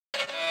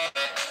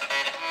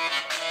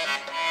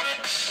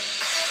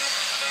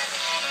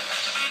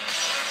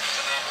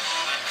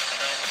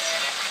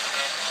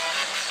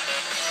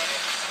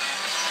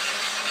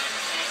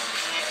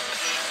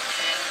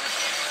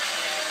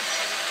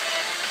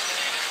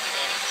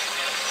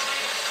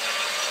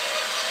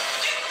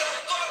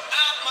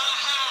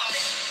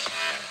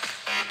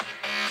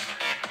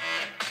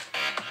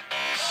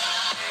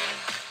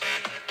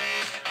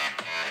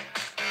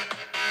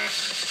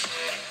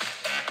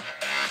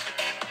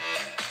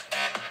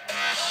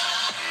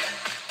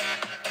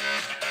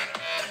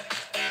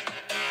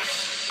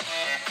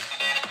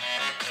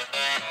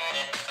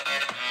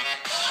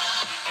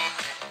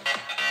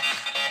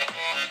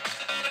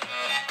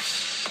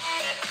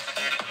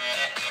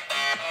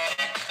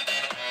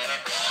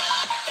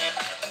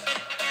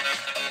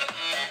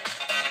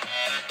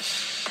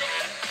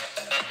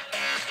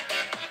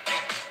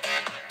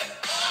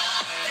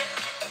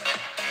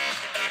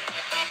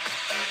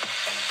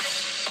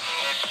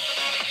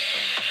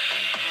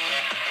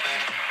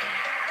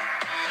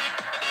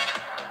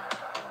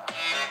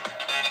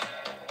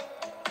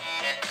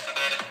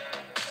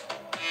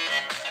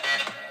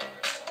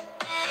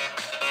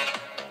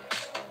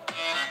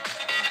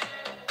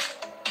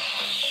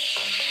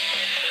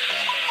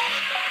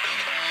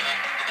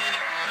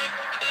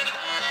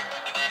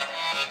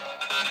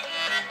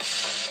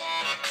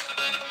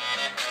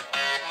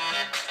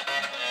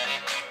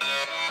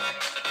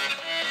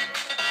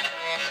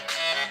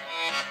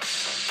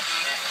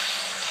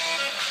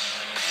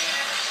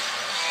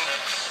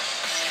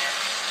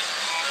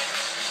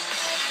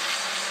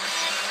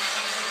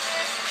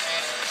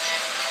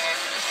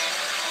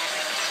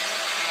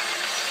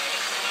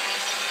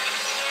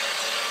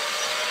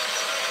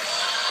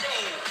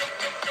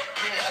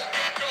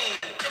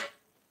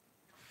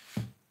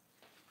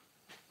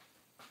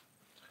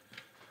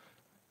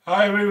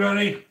Hi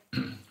everybody,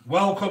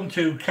 welcome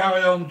to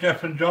Carry On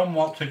Jeff and John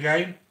once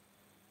again.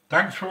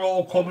 Thanks for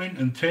all coming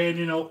and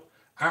turning up,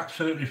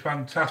 absolutely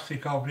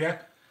fantastic of you.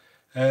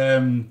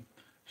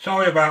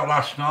 Sorry about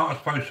last night, I was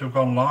supposed to have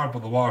gone live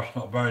but the wife's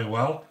not very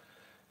well.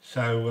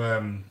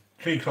 So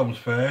she comes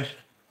first,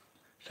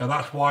 so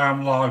that's why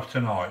I'm live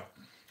tonight.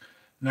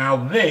 Now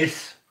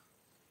this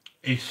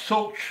is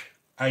such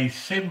a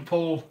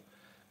simple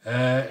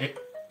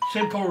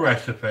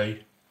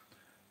recipe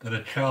that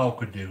a child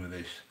could do with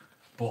this.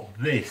 But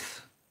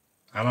this,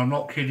 and I'm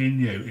not kidding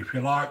you, if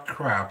you like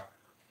crab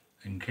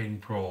and king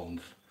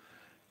prawns,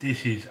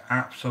 this is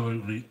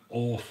absolutely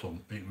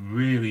awesome. It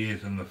really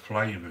is, and the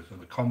flavours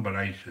and the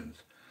combinations,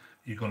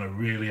 you're going to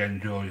really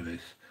enjoy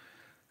this.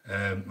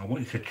 I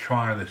want you to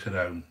try this at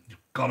home. You've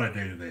got to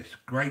do this.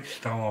 Great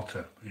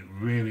starter. It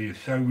really is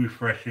so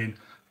refreshing,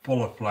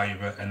 full of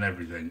flavour and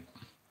everything.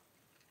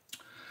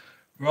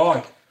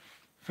 Right,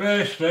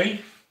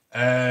 firstly,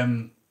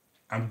 I'm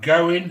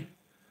going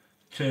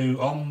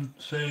on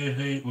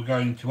Thursday, we're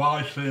going to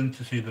Iceland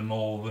to see the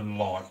Northern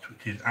Lights,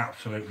 which is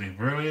absolutely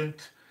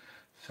brilliant.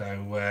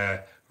 So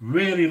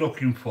really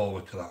looking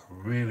forward to that,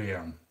 really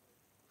am.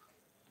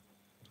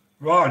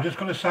 Right, I'm just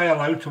going to say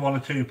hello to one or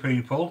two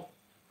people.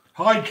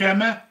 Hi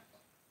Gemma,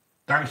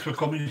 thanks for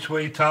coming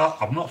sweetheart.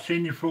 I've not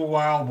seen you for a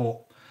while,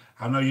 but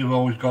I know you've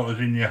always got us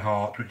in your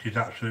heart, which is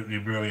absolutely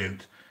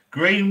brilliant.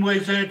 Green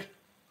Wizard,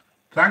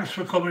 thanks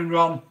for coming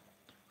Ron.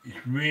 It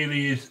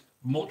really is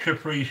much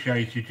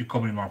appreciated you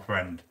coming, my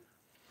friend.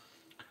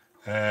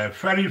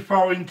 Freddie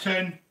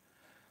Forrington,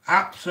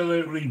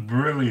 absolutely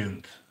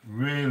brilliant,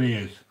 really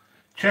is.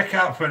 Check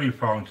out Freddie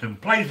Forrington,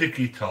 plays the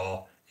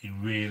guitar, he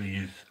really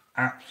is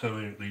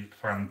absolutely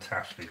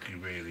fantastic, he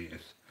really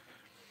is.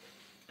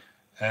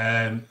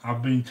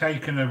 I've been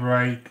taking a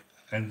break,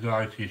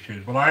 anxiety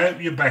issues, but I hope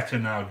you're better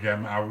now,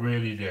 Gemma, I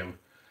really do.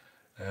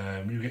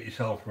 You get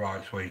yourself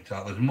right,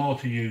 sweetheart. There's more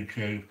to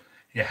YouTube.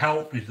 Your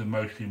health is the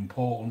most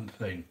important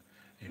thing.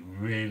 It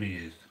really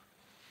is.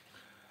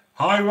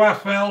 Hi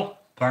Raphael,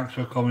 thanks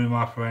for coming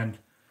my friend.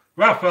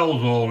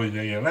 Raphael's always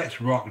here.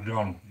 Let's rock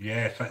John.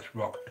 Yes, let's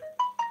rock.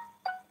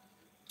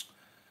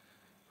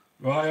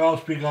 Right, what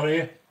else we got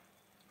here?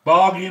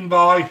 Bargain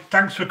buy,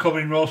 thanks for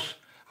coming Russ.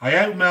 I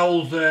hope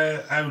Mel's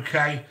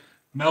okay.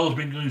 Mel's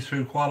been going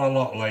through quite a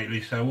lot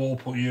lately, so all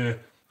put your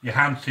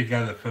hands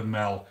together for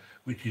Mel,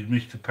 which is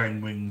Mr.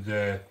 Penguin's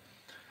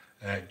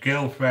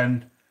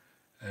girlfriend.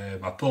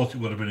 I thought it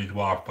would have been his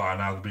wife by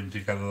now, they've been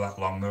together that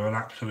long. They're an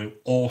absolute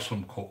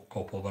awesome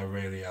couple, they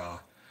really are.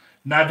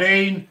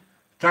 Nadine,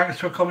 thanks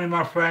for coming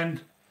my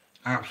friend.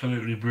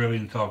 Absolutely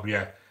brilliant of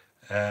you.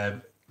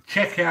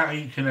 Check out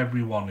each and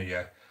every one of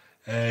you.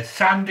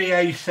 Sandy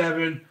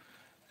A7,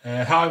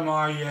 hi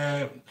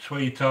my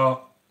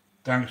sweetheart.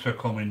 Thanks for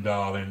coming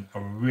darling. I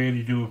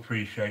really do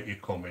appreciate you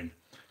coming.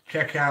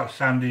 Check out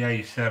Sandy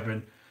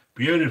A7,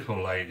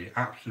 beautiful lady,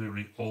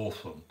 absolutely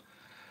awesome.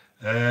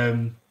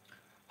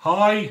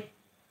 Hi,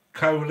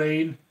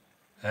 Colleen,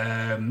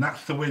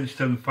 that's the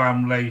Winston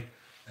family.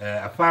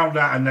 I found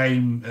out a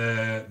name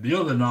the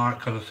other night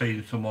because I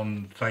seen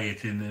someone say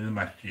it in the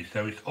messages,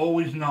 so it's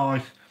always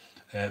nice,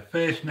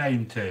 first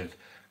name turns.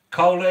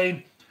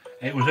 Colleen,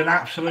 it was an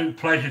absolute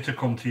pleasure to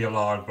come to your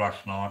live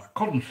last night. I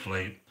couldn't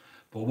sleep,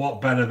 but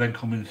what better than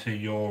come and see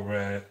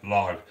your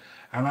live.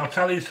 And I'll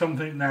tell you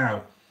something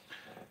now,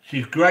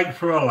 she's great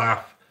for a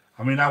laugh.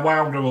 I mean, I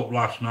wound her up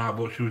last night,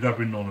 but she was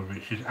having none of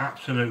it. She's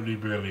absolutely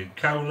brilliant.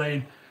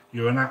 Colleen,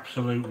 you're an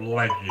absolute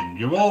legend.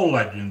 You're all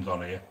legends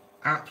on here.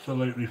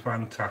 Absolutely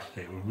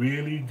fantastic. We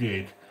really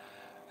did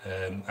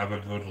have a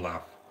good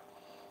laugh.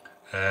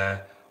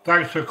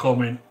 Thanks for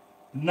coming.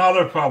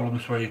 Not a problem,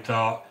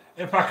 sweetheart.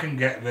 If I can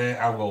get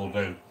there, I will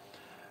do.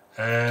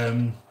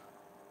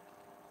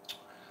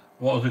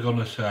 What was I going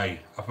to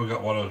say? I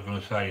forgot what I was going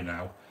to say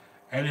now.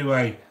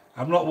 Anyway,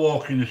 I'm not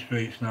walking the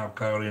streets now,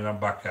 Colleen, I'm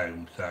back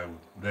home, so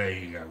there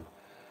you go.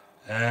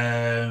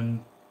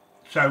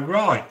 So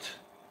right,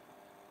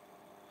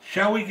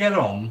 shall we get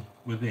on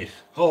with this?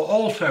 Oh,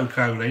 also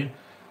Colleen,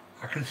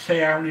 I can see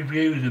how many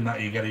views and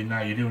that you're getting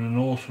now. You're doing an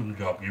awesome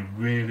job, you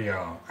really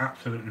are,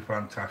 absolutely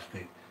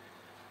fantastic.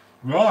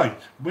 Right,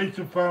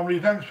 Winston family,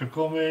 thanks for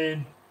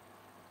coming.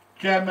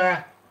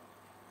 Gemma,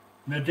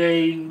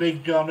 Nadine,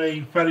 Big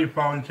Johnny, Freddie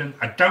Farrington,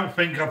 I don't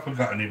think I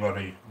forgot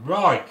anybody.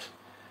 Right,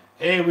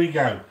 here we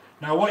go.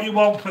 Now what you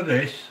want for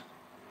this,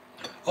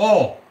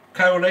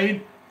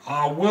 Colleen,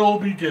 I will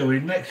be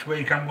doing, next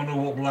week I'm going to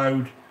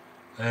upload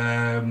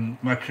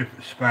my trip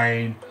to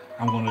Spain.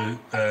 I'm going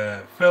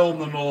to film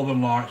the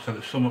Northern Lights, so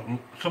there's something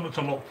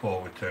to look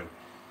forward to.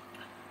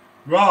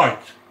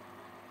 Right,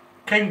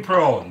 king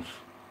prawns,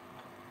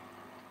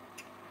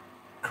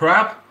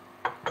 crab,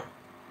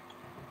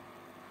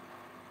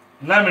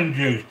 lemon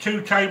juice,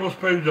 2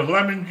 tablespoons of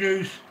lemon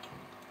juice,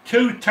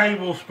 2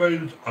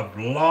 tablespoons of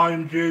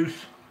lime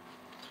juice,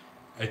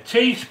 a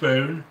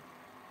teaspoon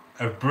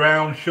of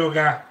brown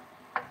sugar,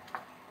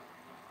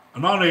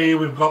 and on here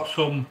we've got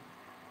some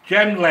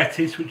gem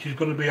lettuce, which is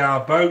going to be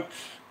our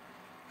boats,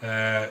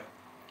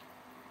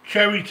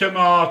 cherry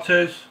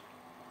tomatoes,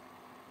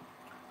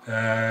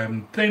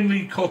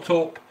 thinly cut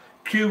up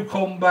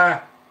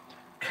cucumber,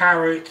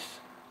 carrots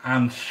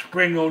and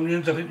spring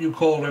onions. I think you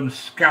call them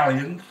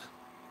scallions.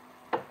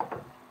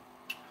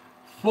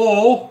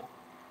 4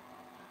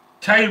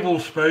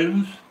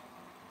 tablespoons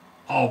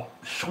of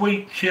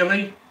sweet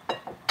chilli,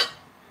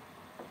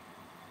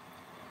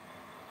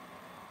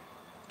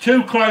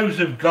 2 cloves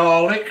of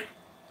garlic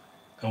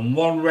and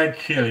 1 red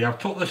chilli. I've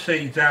took the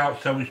seeds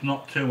out so it's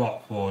not too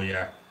hot for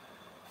you.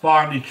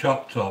 Finely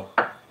chopped up.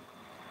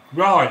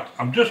 Right,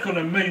 I'm just going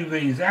to move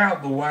these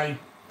out the way.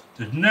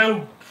 There's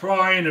no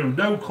frying or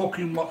no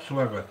cooking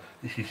whatsoever.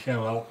 This is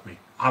so healthy.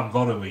 I've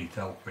got to eat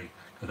healthy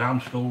because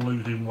I'm still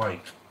losing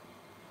weight.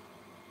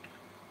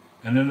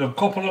 And in a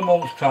couple of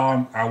months'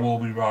 time, I will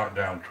be right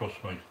down, trust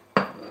me.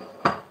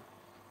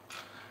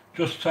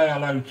 Just say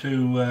hello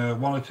to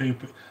 1 or 2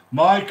 people.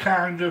 My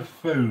kind of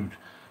food.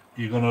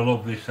 You're going to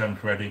love this then,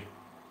 Freddie.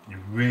 You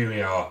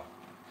really are.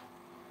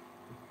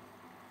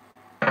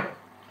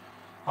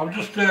 I'm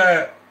just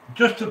a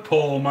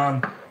poor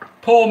man.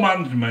 Poor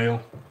man's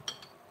meal.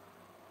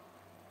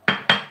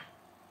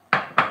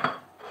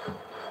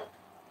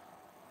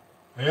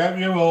 I hope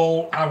you're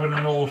all having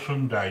an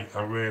awesome day.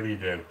 I really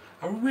do.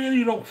 I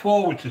really look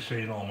forward to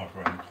seeing all my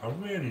friends. I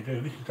really do.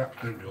 This is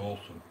absolutely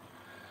awesome.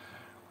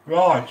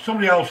 Right,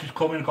 somebody else is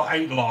coming. Got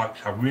 8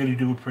 likes. I really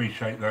do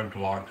appreciate those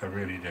likes. I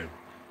really do.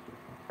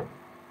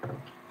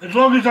 As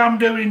long as I'm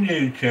doing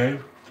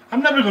YouTube,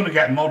 I'm never going to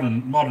get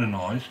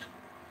modernised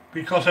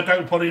because I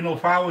don't put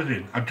enough hours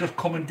in. I just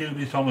come and do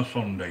this on a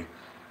Sunday.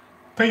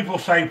 People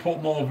say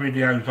put more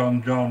videos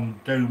on, John,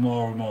 do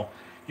more and more.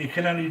 You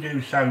can only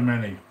do so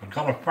many. I've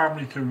got a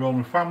family to run.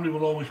 The family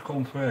will always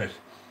come first.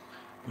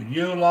 But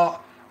you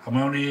lot, I'm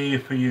only here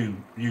for you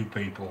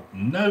people.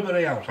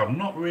 Nobody else. I'm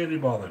not really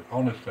bothered,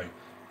 honestly.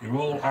 You're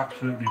all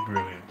absolutely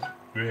brilliant.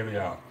 Really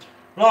are.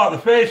 Right, the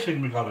first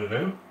thing we've got to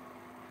do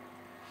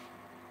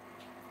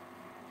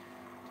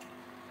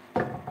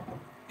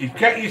is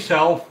get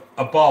yourself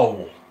a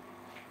bowl.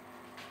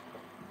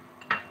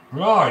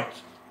 Right.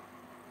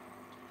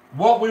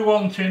 What we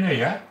want in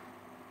here,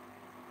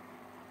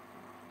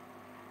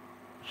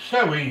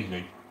 so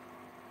easy.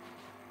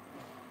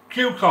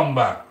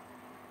 Cucumber.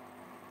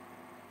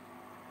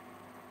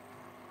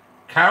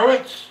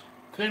 Carrots,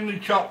 thinly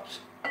chopped,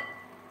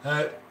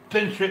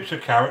 thin strips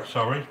of carrots,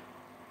 sorry.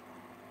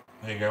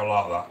 There you go,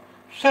 like that.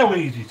 So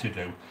easy to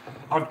do.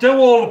 I'll do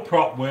all the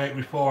prop work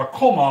before I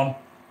come on,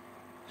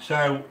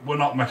 so we're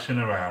not messing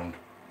around.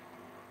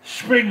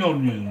 Spring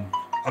onions.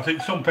 I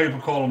think some people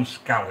call them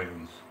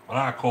scallions, but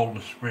I call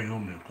them spring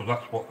onions because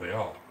that's what they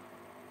are.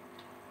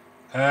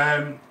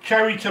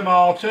 Cherry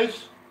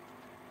tomatoes,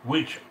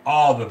 which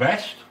are the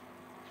best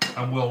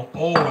and will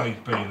always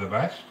be the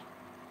best.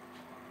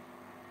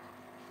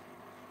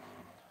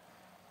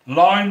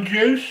 Lime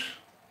juice.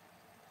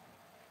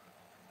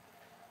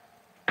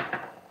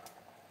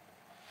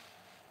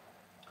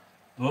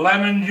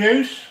 Lemon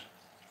juice.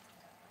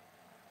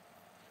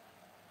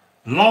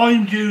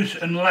 Lime juice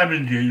and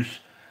lemon juice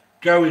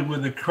going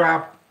with the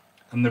crab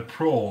and the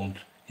prawns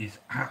is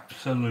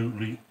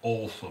absolutely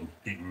awesome.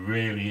 It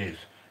really is.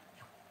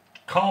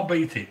 Can't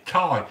beat it.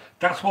 Thai.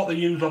 That's what they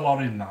use a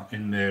lot in that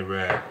in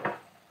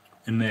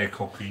their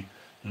cookie.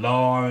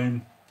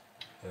 Lime,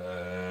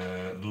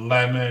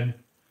 lemon,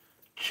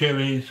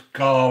 chilies,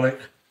 garlic.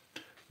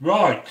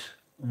 Right,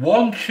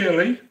 1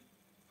 chilli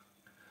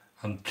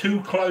and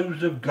 2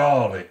 cloves of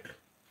garlic.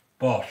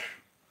 Bosh.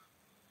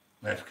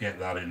 Let's get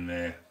that in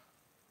there.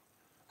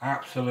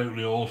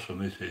 Absolutely awesome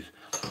this is.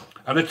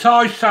 And a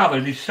Thai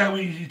salad is so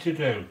easy to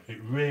do.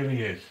 It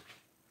really is.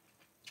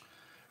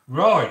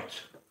 Right.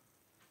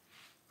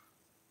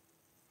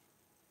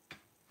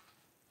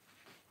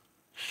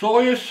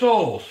 Soya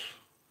sauce.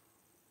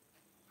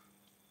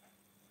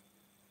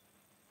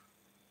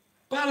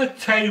 About a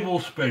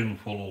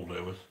tablespoonful will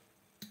do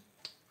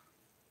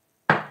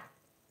us.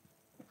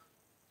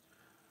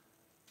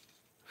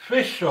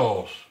 Fish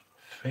sauce.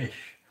 Fish.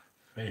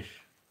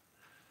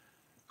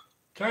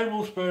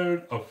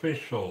 Tablespoon of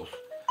fish sauce.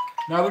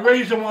 Now the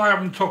reason why I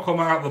haven't took them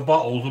out of the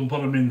bottles and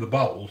put them in the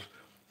bowls,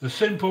 the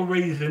simple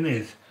reason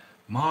is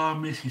my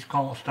missus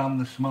can't stand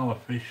the smell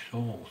of fish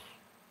sauce.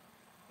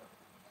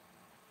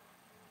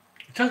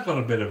 It has got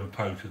a bit of a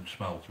potent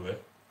smell to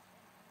it.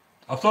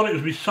 I thought it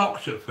was my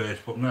socks at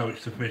first, but no,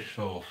 it's the fish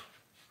sauce.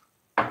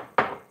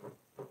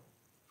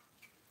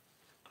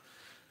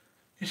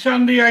 Is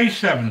Sandy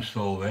A7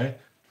 still there?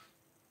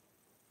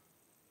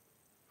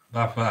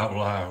 Laugh out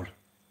loud.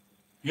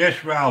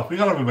 Yes, Ralph, you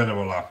got to have a bit of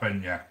a laugh,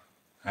 haven't you?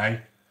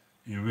 Hey,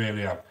 you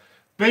really have.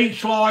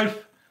 Beach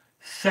Life,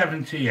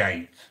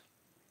 78.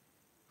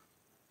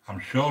 I'm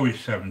sure he's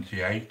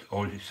 78,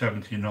 or is it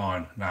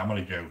 79? No, I'm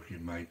only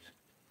joking, mate.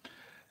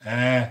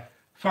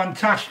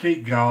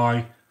 Fantastic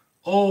guy.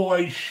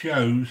 Always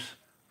shows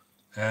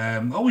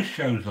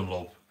the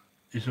love.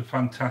 He's a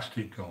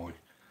fantastic guy.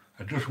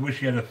 I just wish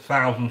he had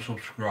 1,000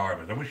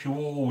 subscribers. I wish you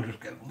all just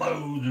get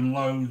loads and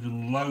loads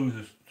and loads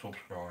of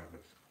subscribers.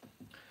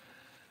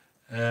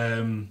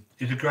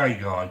 He's a great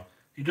guy.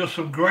 He does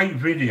some great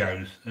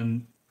videos,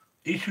 and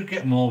he should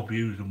get more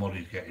views than what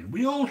he's getting.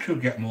 We all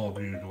should get more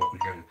views than what we're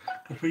getting.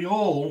 Because we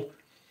all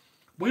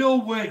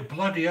work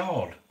bloody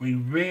hard. We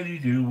really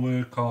do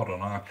work hard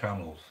on our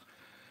channels.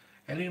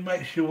 And it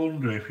makes you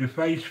wonder, if your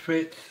face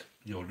fits,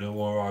 you'll do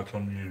alright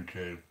on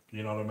YouTube.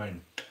 You know what I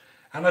mean?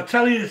 And I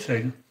tell you the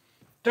thing,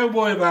 don't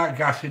worry about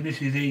gassing.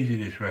 This is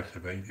easy, this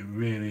recipe. It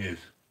really is.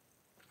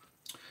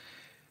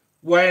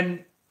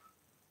 When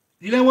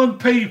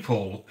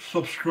people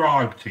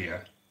subscribe to you,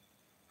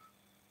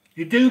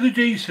 you do the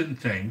decent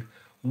thing,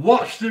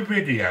 watch the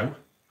video,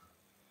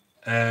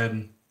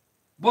 and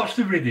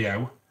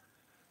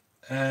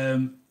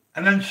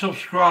then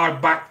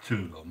subscribe back to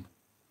them.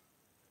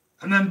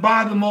 And then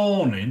by the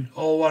morning,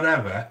 or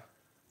whatever,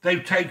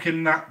 they've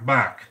taken that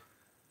back.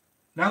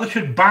 Now they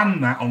should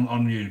ban that on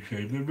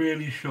YouTube, they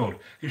really should.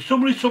 If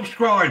somebody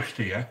subscribes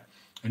to you,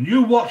 and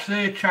you watch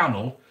their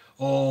channel,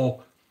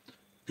 or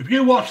if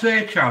you watch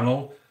their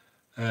channel,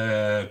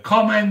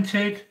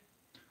 commented,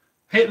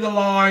 hit the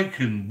like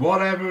and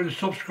whatever and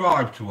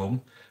subscribe to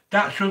them,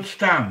 that should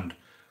stand.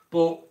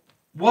 But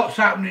what's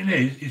happening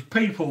is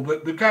people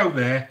that they go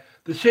there,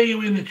 they see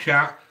you in the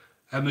chat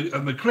and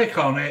they click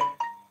on it,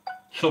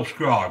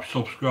 subscribe.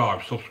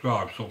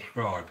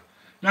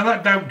 Now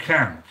that don't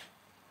count.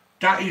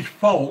 That is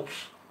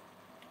false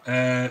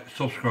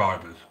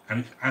subscribers, and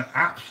it's an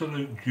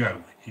absolute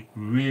joke. It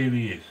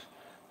really is.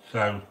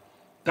 So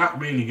that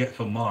really gets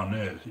on my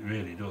nerves, it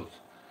really does.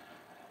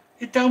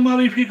 It don't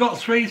matter if you got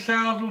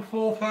 3,000,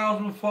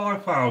 4,000,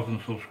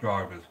 5,000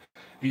 subscribers.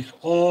 It's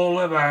all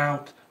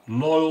about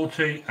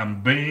loyalty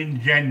and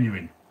being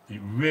genuine.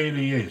 It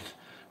really is.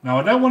 Now,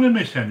 I don't want to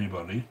miss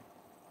anybody.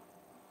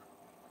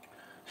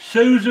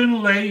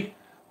 Susan Lee,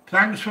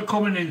 thanks for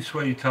coming in,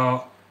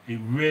 sweetheart. It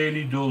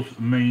really does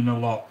mean a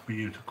lot for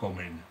you to come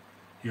in.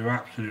 You're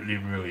absolutely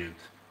brilliant.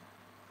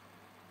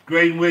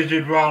 Green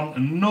Wizard Ron,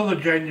 another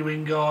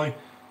genuine guy.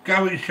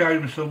 Go and show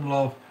him some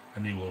love,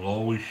 and he will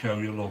always show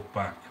you love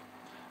back.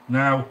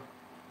 Now,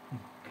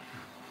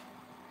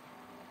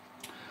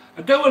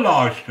 I do a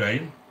live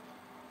stream,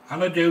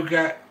 and I do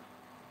get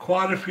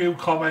quite a few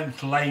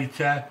comments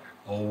later,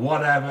 or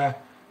whatever,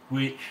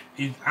 which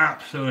is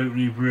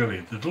absolutely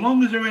brilliant. As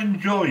long as they're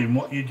enjoying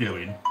what you're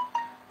doing,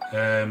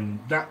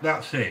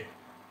 that's it.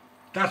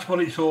 That's what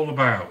it's all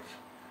about.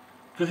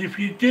 Because if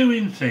you're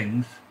doing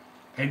things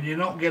and you're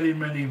not getting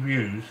many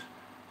views,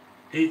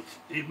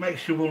 it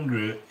makes you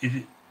wonder,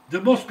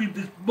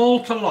 there's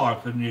more to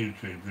life than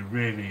YouTube. There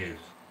really is.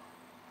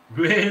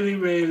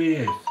 Really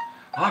is.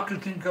 I can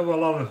think of a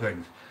lot of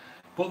things.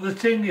 But the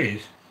thing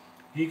is,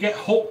 you get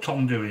hooked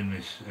on doing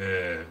this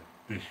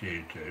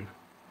YouTube.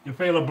 You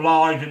feel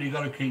obliged and you've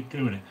got to keep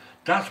doing it.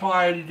 That's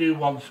why I only do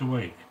once a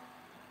week.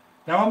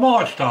 Now I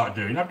might start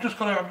doing, I'm just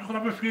gonna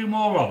have a few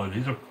more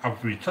holidays.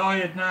 I've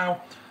retired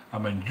now.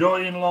 I'm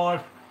enjoying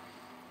life.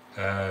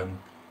 And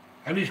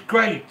it's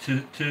great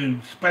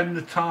to spend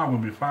the time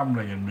with my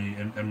family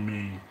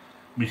and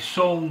my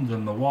sons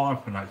and the wife,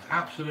 and that's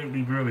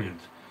absolutely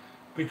brilliant.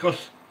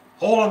 Because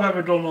all I've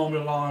ever done all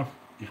my life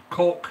is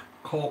cook.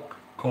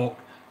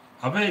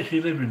 I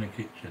virtually live in the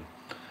kitchen.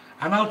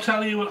 And I'll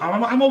tell you,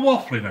 I'm a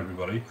waffling,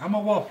 everybody. I'm a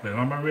waffling.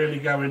 I'm a really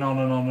going on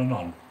and on and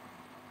on.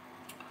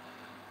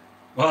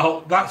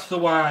 Well, that's the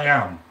way I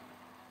am.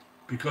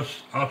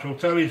 Because I shall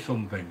tell you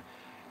something.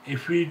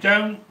 If you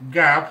don't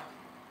gab,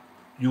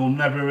 you'll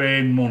never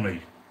earn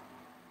money.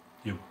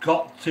 You've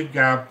got to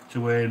gab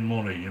to earn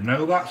money. You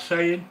know that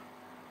saying?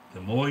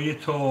 The more you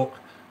talk,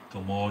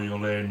 the more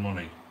you'll earn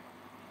money.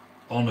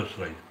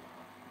 Honestly.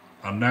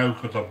 I know,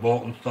 because I've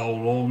bought and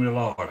sold all my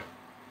life.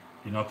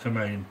 You know what I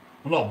mean?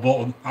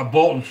 Well, I've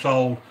bought and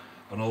sold,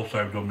 and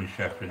also done my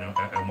chefing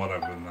and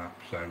whatever and that.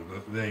 So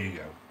there you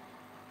go.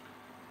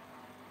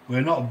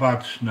 We're not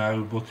bad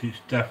snow, but it's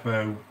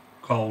defo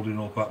cold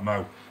enough at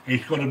Mo.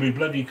 It's going to be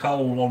bloody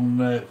cold on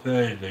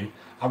Thursday.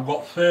 I've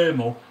got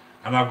thermal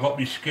and I've got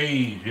my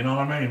skis. You know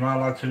what I mean? My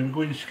lad said, "Are we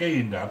going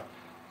skiing, Dad?"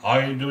 I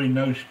ain't doing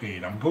no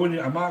skiing. I am going to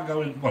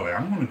go in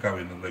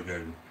the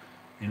lagoon.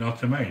 You know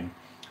what I mean?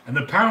 And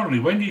apparently,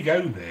 when you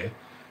go there,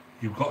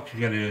 you've got to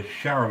get a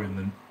shower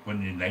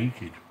when you're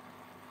naked.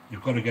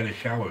 You've got to get a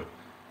shower.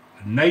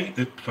 And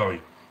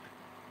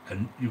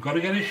you've got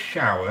to get a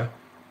shower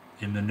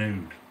in the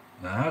nude.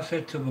 Now I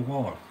said to the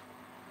wife,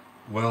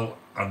 well,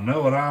 I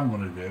know what I'm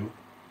going to do.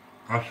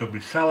 I shall be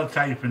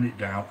sellotaping it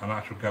down and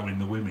I shall go in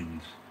the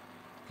women's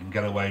and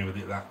get away with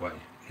it that way.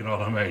 You know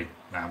what I mean?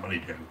 Nah, I'm only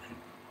joking.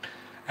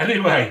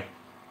 Anyway,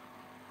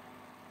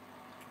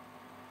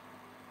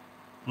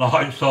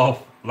 lights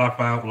off, laugh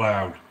out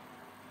loud.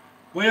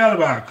 What are you on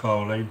about,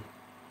 Colleen?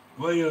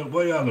 What are you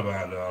on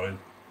about, darling?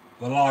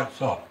 The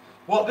lights off.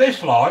 What,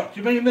 this light?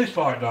 Do you mean this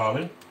light,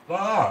 darling? Like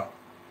that?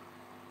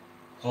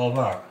 Or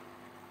that?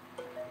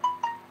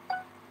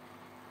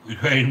 The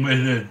Green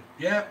Wizard.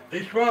 Yeah,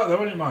 it's right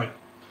though, isn't it, mate?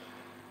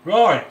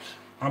 Right,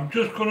 I'm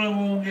just going to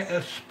go and get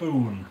a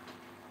spoon.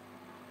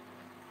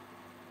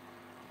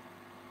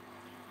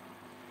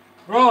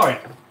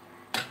 Right.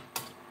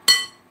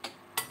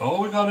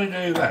 All we got to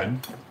do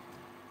then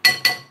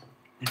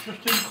is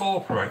just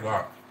incorporate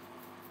that.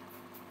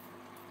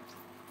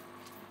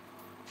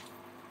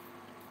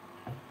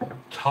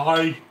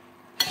 Thai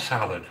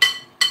salad.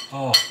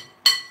 Oh,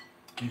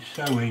 it's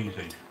so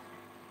easy.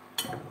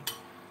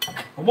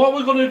 And what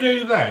we're going to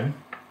do then,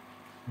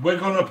 we're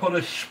going to put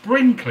a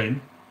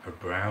sprinkling of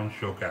brown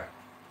sugar.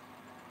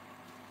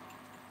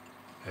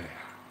 There.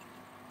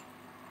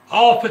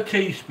 Half a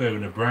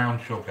teaspoon of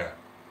brown sugar.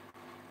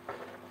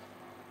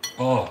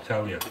 Oh, I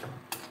tell you.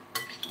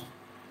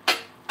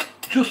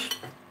 Just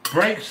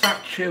breaks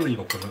that chilli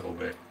up a little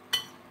bit.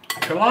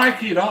 If you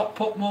like it hot,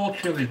 put more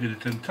chilli in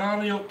it.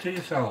 Entirely up to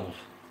yourselves.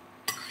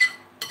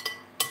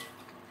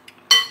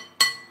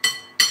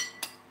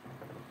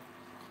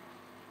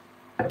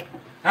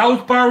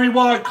 How's Barry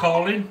White,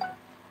 Colin?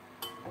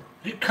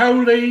 Is it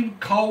Colleen?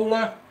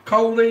 Cola?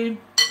 Colleen?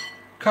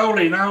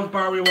 Colleen, how's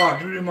Barry White?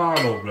 Give me my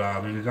love,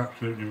 darling. He's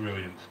absolutely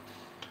brilliant.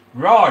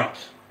 Right.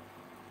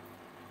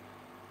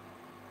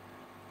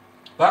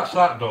 That's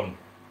that done.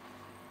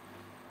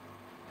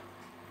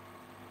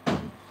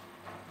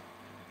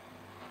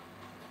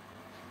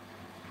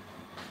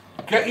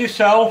 Get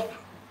yourself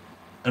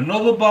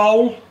another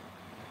bowl.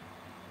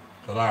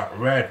 For that,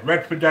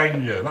 red for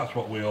danger. That's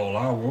what we all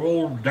are. We're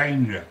all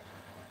danger.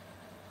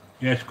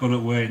 Yes, good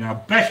at work now.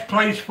 Best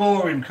place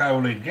for him,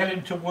 Colin. Get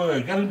him to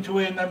work. Get him to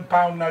earn them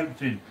pound notes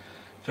in,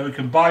 so he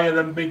can buy you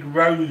them big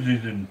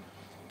roses and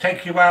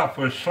take you out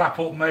for a slap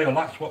up meal.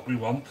 That's what we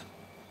want.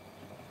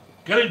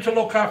 Get him to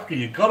look after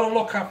you. Got to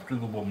look after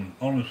the woman,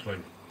 honestly.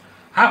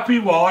 Happy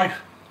wife,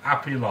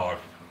 happy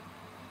life.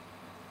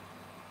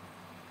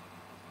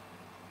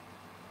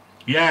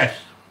 Yes,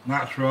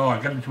 that's right.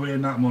 Get him to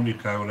earn that money,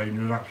 Colleen.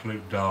 You're an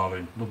absolute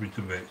darling. Love you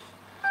to bits.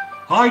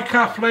 Hi,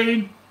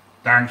 Kathleen.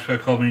 Thanks for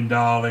coming,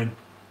 darling.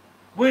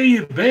 Where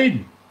you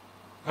been?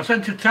 I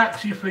sent a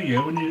taxi for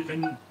you,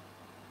 and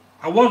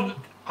I wasn't,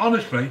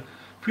 honestly,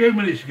 a few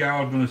minutes ago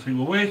I was going to say,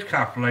 well, where's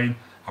Kathleen?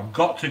 I've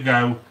got to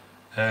go.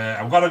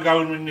 I've got to go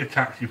and ring the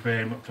taxi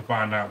firm to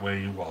find out where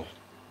you was.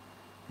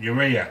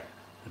 You're here,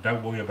 so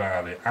don't worry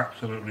about it.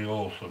 Absolutely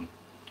awesome.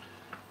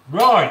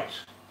 Right.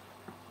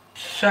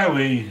 So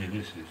easy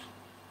this is.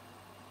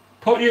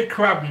 Put your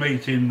crab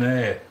meat in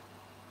there.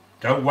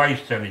 Don't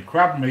waste any.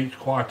 Crab meat's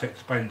quite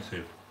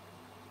expensive.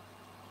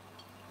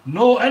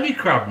 Nor any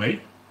crab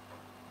meat,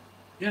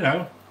 you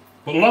know,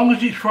 but long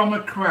as it's from a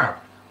crab.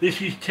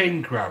 This is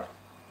tin crab.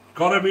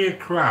 Gotta be a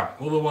crab,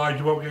 otherwise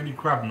you won't get any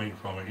crab meat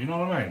from it, you know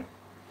what I mean?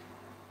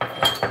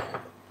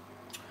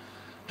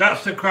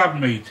 That's the crab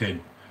meat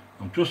in.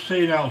 I'm just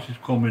seeing what else is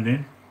coming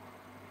in.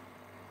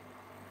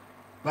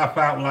 Laugh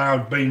out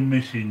loud, been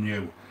missing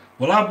you.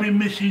 Well, I've been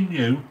missing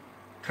you,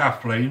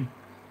 Kathleen,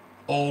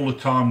 all the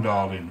time,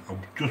 darling.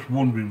 I'm just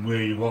wondering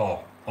where you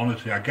are.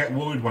 Honestly, I get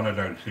worried when I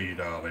don't see you,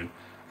 darling.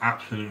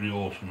 Absolutely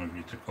awesome of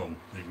you to come.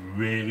 It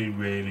really,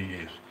 really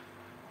is.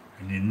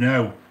 And you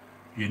know,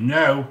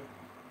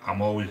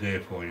 I'm always here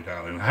for you,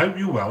 darling. I hope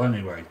you're well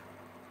anyway.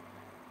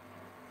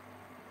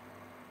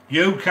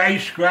 UK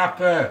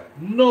Scrapper,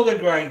 another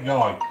great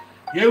guy.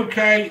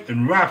 UK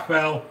and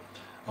Raphael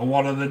are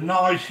one of the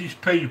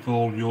nicest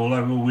people you'll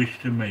ever wish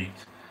to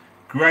meet.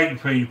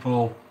 Great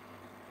people,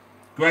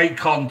 great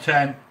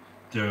content.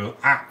 They're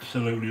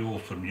absolutely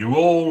awesome. You're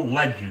all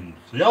legends.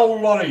 The whole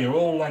lot of you are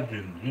all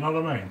legends. You know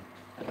what I mean?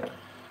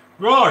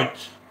 Right,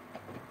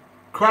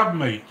 crab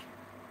meat.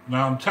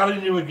 Now I'm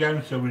telling you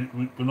again so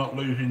we're not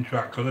losing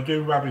track, because I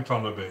do rabbit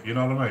on a bit, you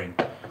know what I mean?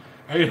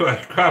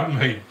 Anyway, crab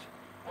meat.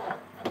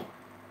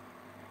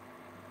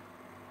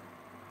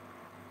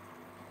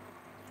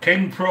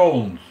 King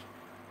prawns.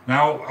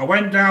 Now I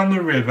went down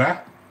the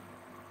river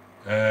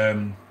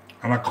and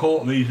I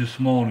caught these this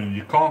morning.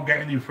 You can't get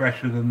any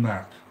fresher than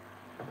that.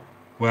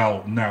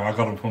 Well, no, I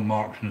got them from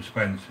Marks and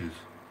Spencer's.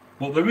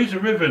 But there is a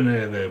river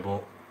near there,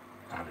 but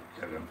I didn't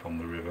get them from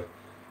the river.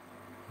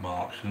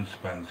 Marks and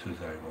Spencer's,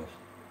 they was.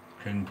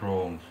 King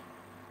prawns.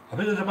 I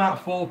think it was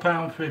about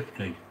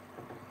 £4.50.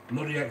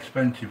 Bloody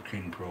expensive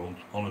king prawns,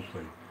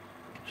 honestly.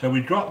 So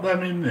we dropped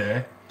them in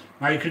there.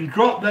 Now you can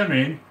drop them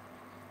in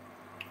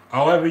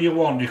however you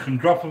want. You can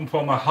drop them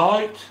from a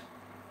height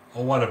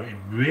or whatever. It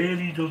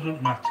really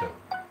doesn't matter.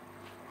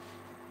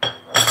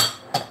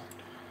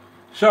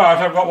 So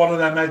I've got one of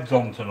them heads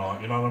on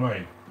tonight, you know what I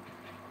mean?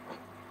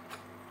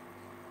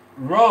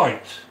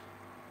 Right.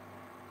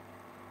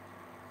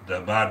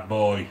 The bad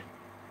boy.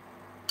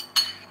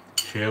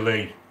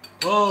 Chilli.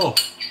 Oh.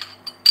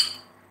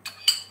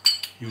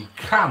 You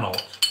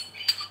cannot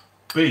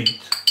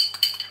beat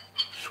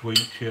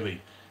sweet chilli.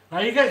 Now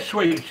you get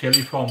sweet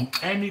chilli from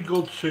any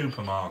good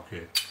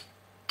supermarket.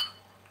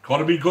 Got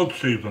to be good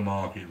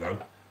supermarket though.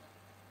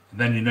 And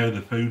then you know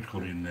the food's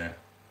good in there.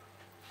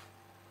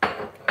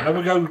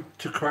 Never go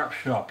to crap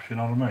shops, you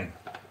know what I mean?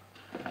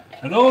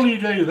 And all you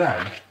do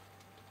then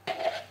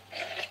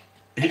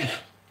is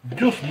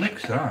just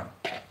mix that.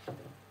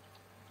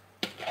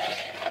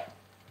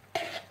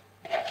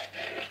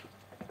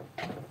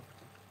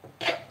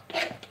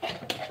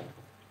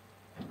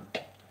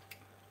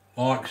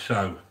 Like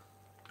so.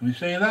 Can you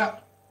see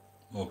that?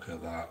 Look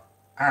at that.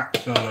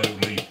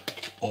 Absolutely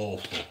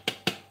awesome.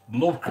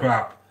 Love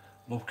crab.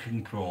 Love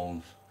king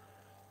prawns.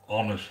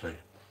 Honestly.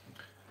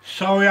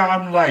 Sorry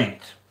I'm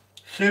late.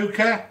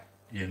 Suka,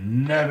 you're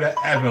never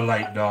ever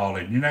late,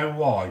 darling. You know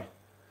why?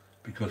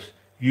 Because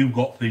you've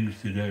got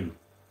things to do.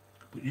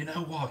 But you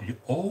know what? You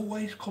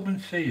always come and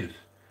see us.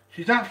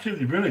 She's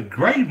absolutely brilliant.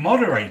 Great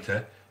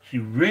moderator. She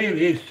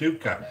really is,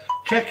 Suka.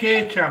 Check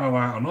her channel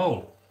out and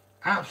all.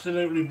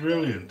 Absolutely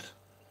brilliant.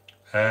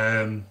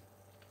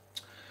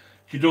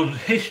 She does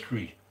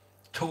history,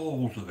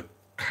 tours of the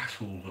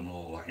castles and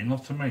all that, you know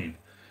what I mean?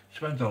 She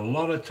spends a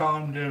lot of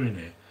time doing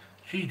it.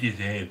 She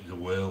deserves the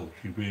world,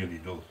 she really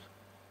does.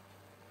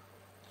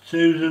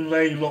 Susan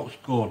Lee looks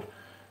good.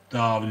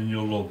 Darling,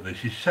 you'll love this.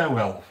 She's so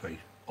healthy,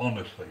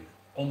 honestly.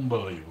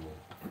 Unbelievable.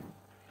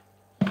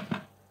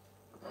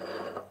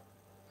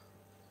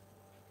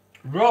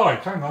 Right,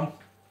 hang on.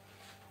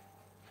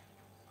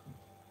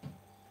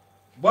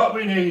 What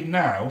we need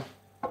now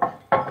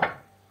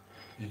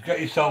is get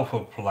yourself a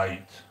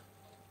plate.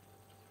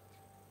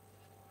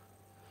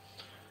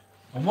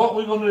 And what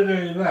we're going to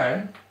do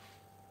then,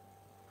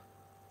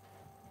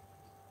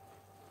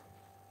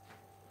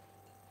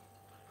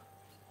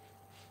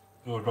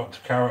 oh, I dropped a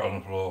carrot on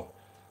the floor.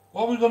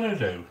 What we're going to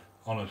do,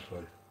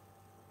 honestly,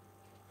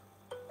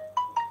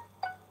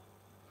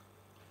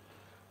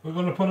 we're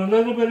going to put a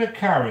little bit of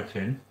carrot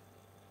in.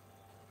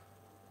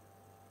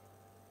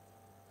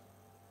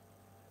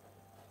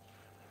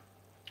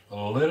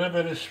 A little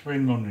bit of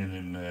spring onion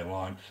in there,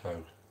 like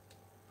so.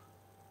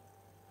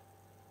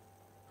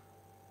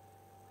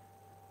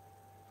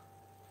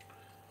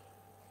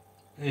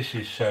 This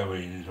is so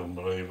easy, it's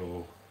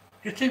unbelievable.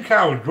 You think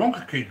I was drunk,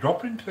 I keep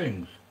dropping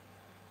things.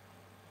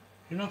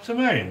 You know what I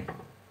mean?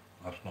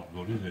 That's not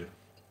good, is it?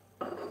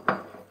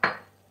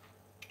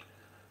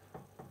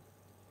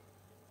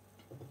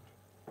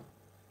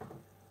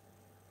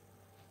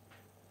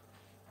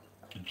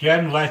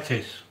 Gem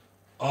lettuce.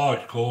 Oh,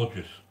 it's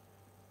gorgeous.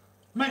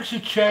 Makes a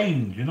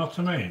change, you know what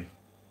I mean?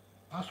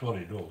 That's what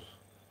it does.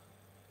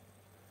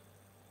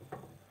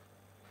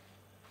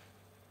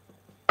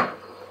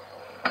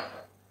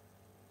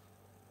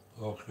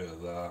 Look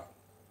at that.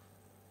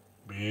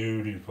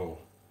 Beautiful.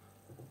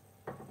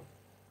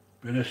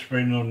 Bit of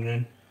spring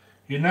onion.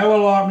 You know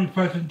I like my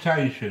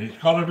presentation. It's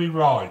got to be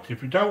right.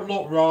 If it don't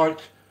look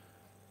right,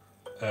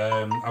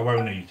 I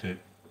won't eat it.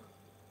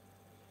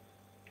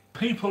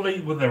 People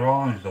eat with their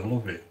eyes. I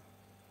love it.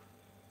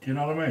 Do you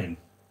know what I mean?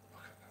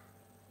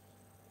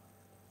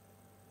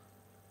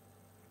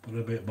 Put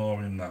a bit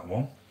more in that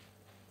one.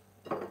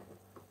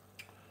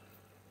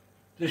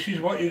 This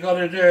is what you got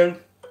to do.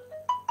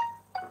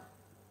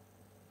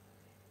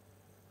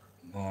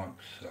 Like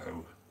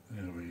so.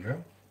 There we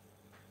go.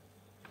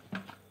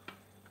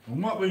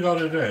 And what we got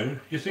to do,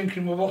 you're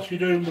thinking, well, what's you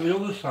doing with the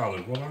other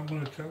salad? Well, I'm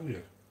going to tell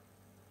you.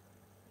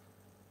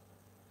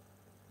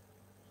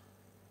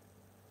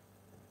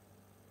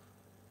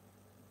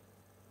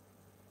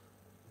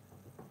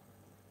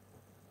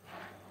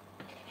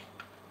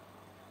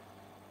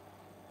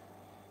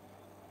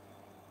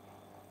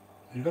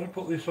 You've got to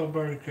put this on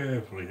very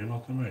carefully, you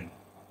know what I mean?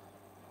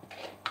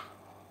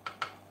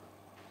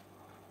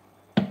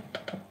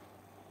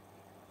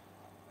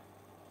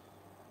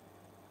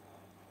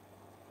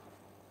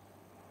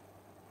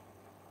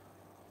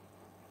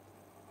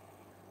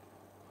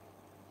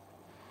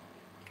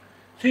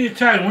 See, you're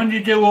telling, when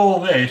you do all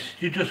this,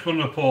 you're just going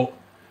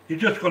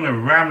to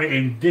ram it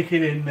in, dick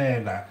it in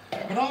there now.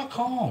 But I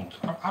can't.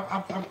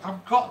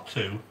 I've got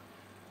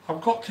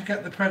to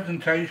get the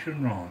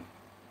presentation right.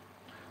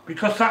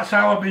 Because that's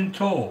how I've been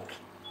taught.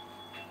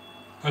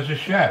 As a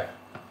chef.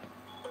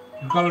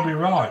 You've got to be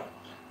right.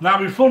 Now,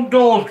 with front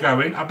doors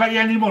going, I bet you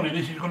any money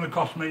this is going to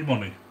cost me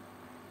money.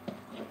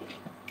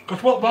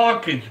 Because what my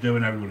kids do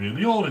and everybody,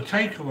 they order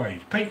takeaways,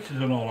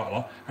 pizzas and all that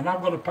lot, and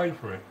I've got to pay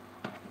for it.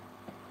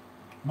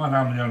 Man,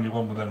 I'm the only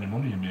one with any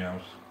money in my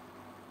house.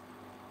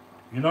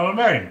 You know what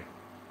I mean?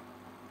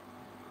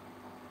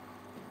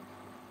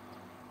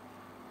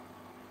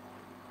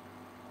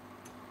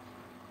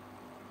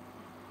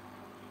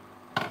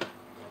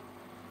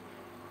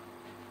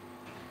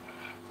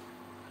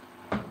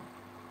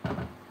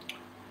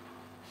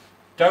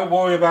 Don't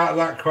worry about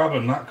that crab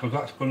and that, because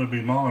that's going to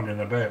be mine in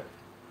a bit.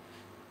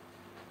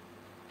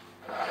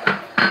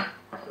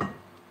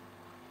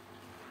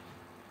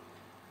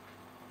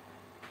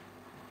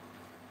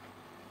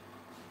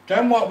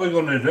 Then what we're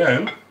going to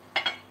do,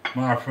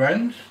 my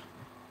friends,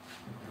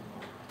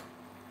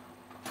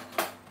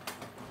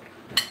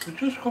 we're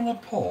just going to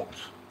put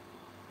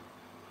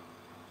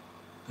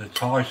the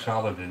Thai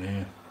salad in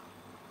here.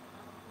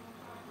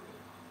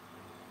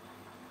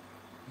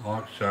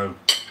 Like so.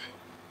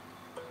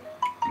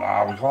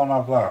 Nah, we can't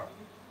have that.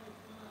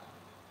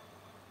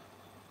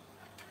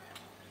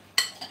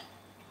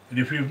 And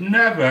if you've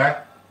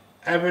never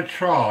ever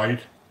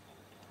tried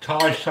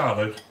Thai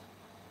salad,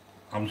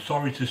 I'm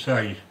sorry to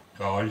say,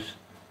 guys,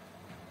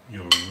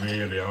 you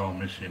really are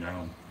missing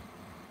out.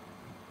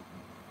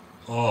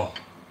 Oh,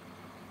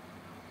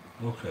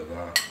 look at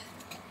that.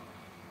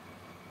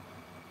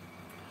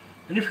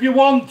 And if you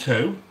want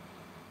to,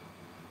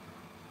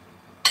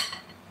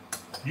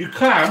 you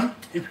can,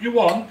 if you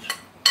want,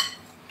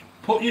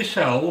 put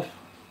yourself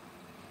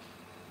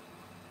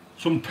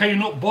some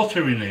peanut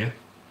butter in here.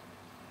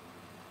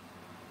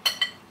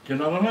 Do you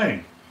know what I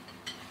mean?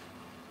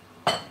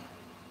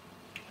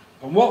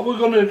 And what we're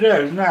going to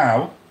do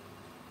now,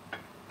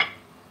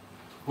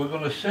 we're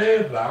going to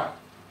serve that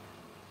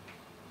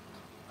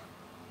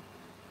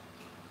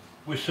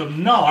with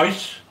some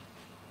nice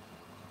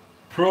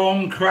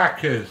prawn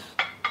crackers.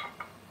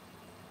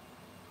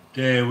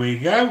 There we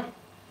go.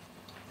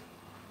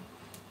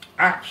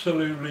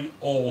 Absolutely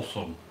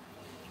awesome.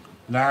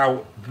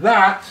 Now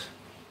that,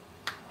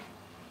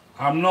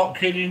 I'm not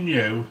kidding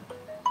you,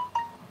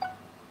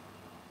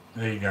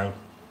 there you go,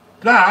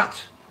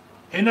 that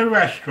in a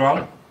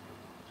restaurant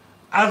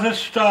as a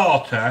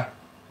starter,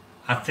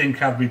 I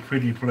think I'd be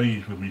pretty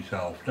pleased with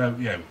myself,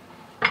 don't you?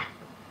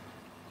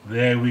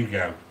 There we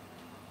go.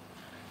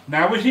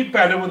 Now is it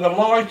better with the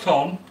light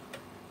on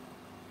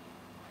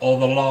or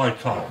the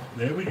light off?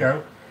 There we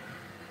go.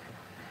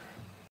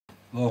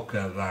 Look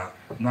at that.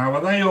 Now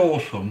are they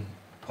awesome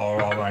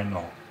or are they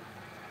not?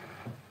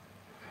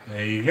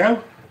 There you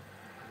go.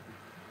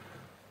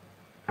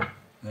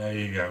 There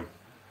you go.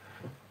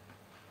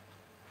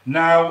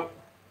 Now,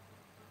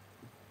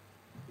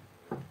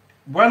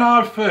 when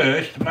I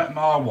first met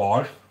my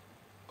wife,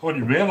 I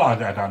didn't realise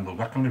I had handles.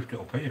 I can lift it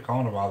up here,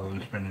 can't I, rather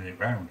than spinning it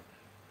round.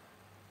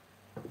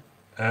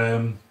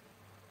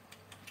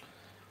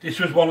 This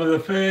was one of the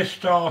first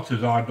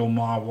starters I'd done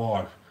my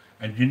wife.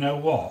 And you know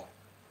what?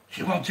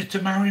 She wanted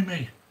to marry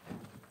me.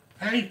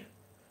 Hey,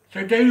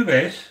 so do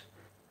this.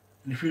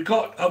 And if you've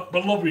got a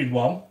beloved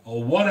one,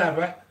 or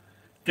whatever,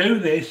 do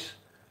this.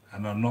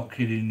 And I'm not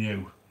kidding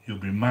you, you'll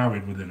be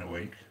married within a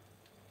week.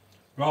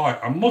 Right,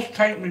 I must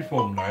take my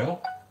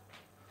thumbnail.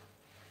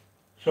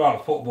 So our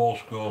football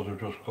scores have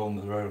just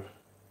come through.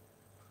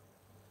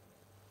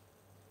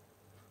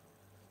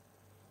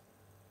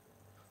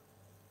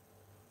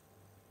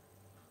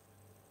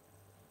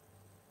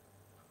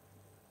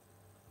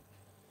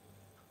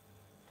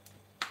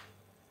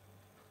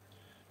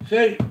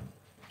 See,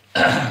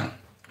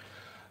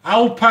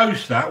 I'll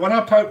post that when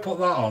I put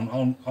that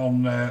on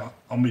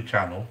my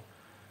channel.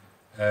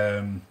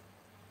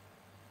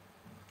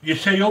 You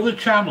see other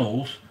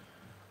channels,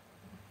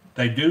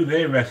 they do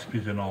their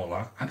recipes and all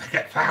that, and they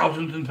get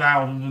thousands and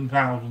thousands and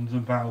thousands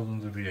and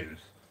thousands of views.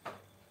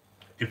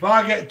 If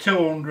I get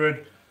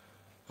 200,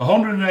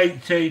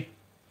 180,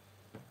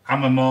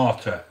 I'm a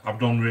martyr. I've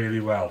done really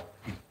well.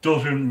 It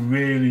doesn't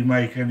really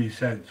make any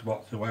sense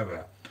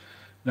whatsoever.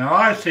 Now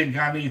I think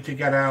I need to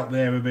get out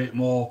there a bit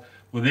more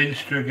with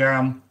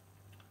Instagram,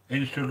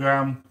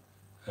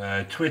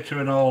 Twitter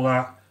and all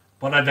that,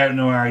 but I don't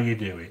know how you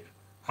do it.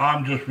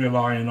 I'm just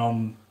relying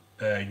on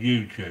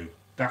YouTube.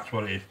 That's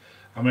what it is.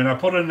 I mean, I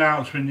put an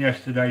announcement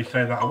yesterday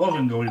saying that I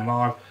wasn't going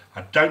live.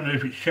 I don't know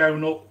if it's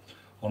shown up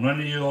on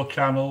any of your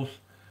channels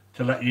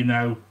to let you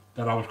know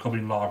that I was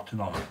coming live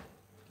tonight.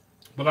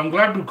 But I'm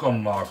glad we've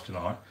gone live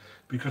tonight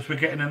because we're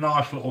getting a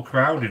nice little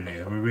crowd in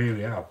here. We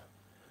really have.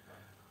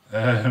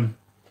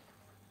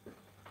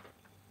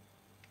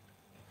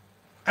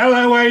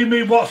 Hello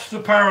Amy, what's the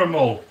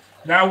Paramount?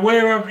 Now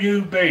where have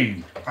you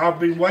been? I've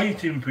been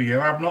waiting for you.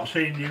 I've not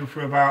seen you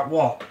for about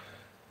what?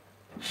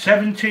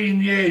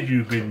 17 years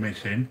you've been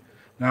missing.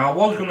 Now I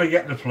was going to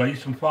get the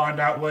police and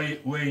find out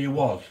where you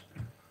was.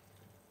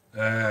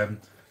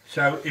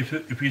 So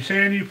if you see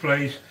any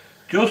police,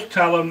 just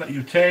tell them that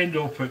you turned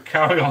up at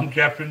Carry On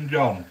Jeff and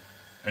John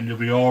and you'll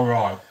be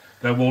alright.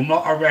 They will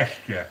not arrest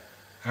you.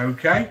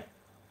 Okay?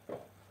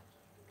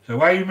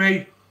 So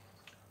Amy,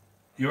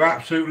 you're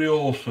absolutely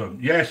awesome.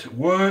 Yes,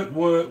 work,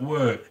 work,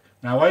 work.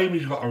 Now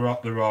Amy's got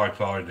the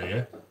right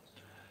idea.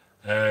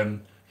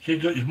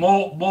 There's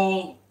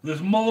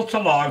more to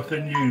life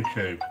than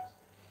YouTube,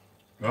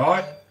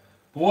 right?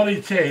 But what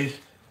it is,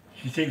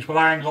 she thinks, well,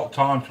 I ain't got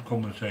time to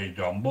come and see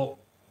John, but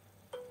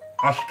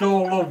I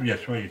still love you,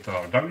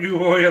 sweetheart. Don't you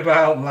worry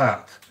about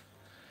that.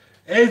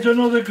 Here's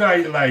another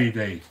great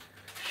lady,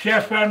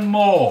 Chef and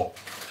More.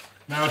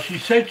 Now she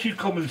said she'd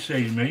come and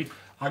see me.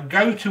 I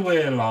go to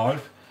her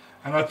live.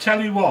 And I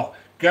tell you what,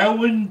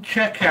 go and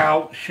check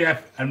out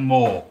Chef and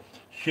More.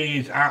 She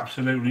is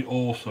absolutely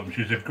awesome.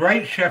 She's a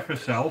great chef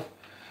herself,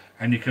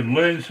 and you can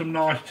learn some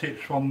nice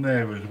tips from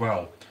there as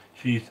well.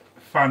 She's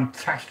a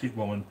fantastic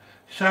woman,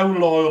 so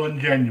loyal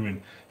and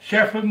genuine.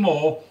 Chef and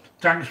More,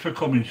 thanks for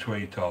coming,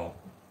 sweetheart.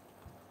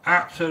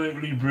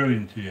 Absolutely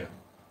brilliant to you.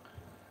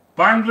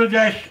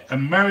 Bangladesh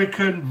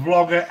American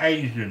Vlogger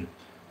Asian,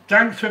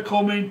 thanks for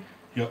coming.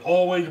 You're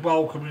always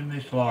welcome in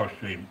this live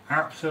stream.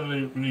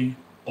 Absolutely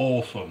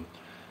awesome.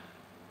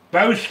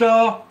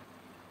 Bowstar,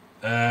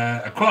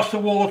 across the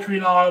water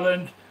in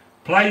Ireland,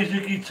 plays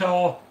the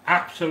guitar,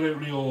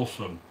 absolutely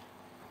awesome.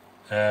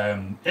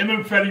 Him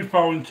and Freddie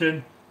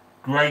Thornton,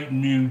 great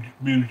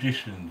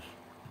musicians.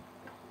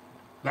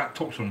 That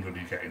took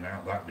somebody getting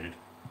out, that did.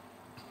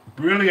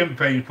 Brilliant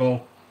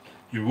people,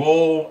 you're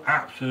all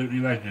absolutely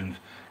legends.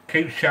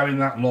 Keep showing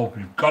that love,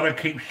 you've got to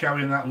keep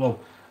showing that love.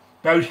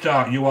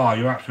 Bowstar,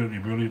 you're absolutely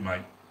brilliant,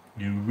 mate.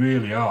 You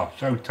really are,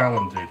 so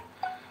talented.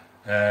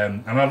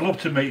 And I'd love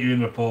to meet you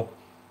in the pub.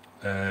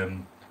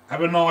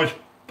 Have a nice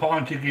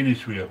pint of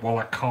Guinness for you. Well,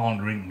 I can't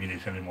drink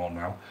Guinness anymore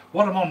now.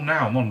 What I'm on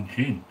now, I'm on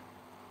gin.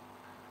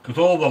 Because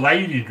all the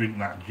ladies drink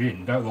that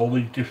gin, don't they? All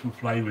these different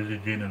flavours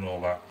of gin and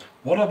all that.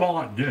 What I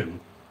might do,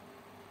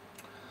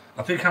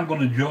 I think I'm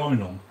going to join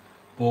them,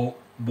 but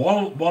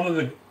one of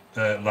the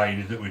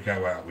ladies that we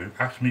go out with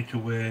asked me to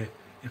wear,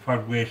 if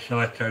I'd wear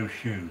stiletto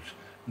shoes.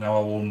 Now, I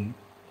will,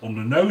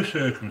 under no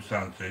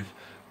circumstances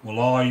will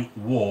I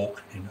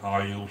walk in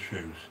high heel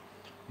shoes.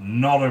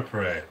 Not a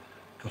prayer,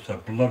 because they're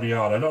bloody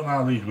hard. I don't know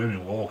how these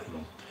women walk in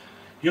them.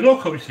 You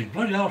look up and think,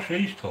 bloody hell,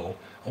 she's tall.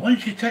 And when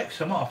she takes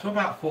them off, they're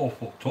about 4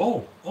 foot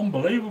tall.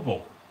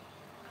 Unbelievable.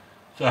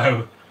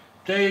 So,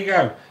 there you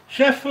go.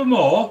 Chef for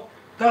more.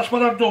 That's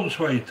what I've done,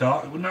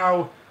 sweetheart.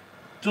 Now,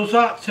 does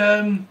that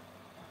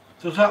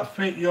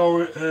fit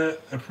your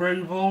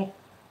approval?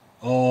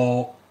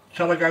 Or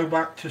shall I go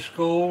back to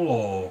school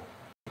or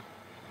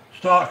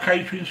start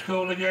catering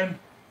school again?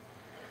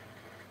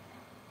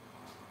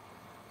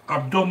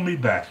 I've done my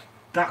best.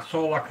 That's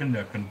all I can do.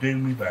 I can do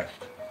my best.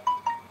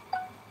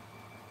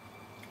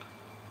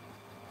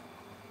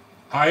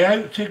 I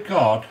hope to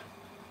God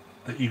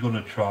that you're going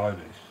to try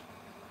this.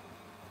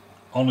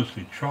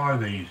 Honestly, try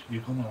these.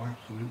 You're going to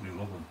absolutely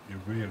love them. You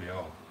really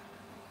are.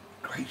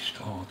 Great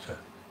starter.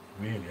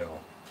 Really are.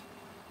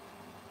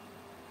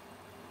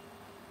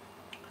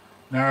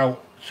 Now,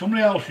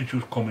 somebody else is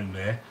just coming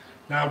there.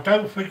 Now,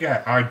 don't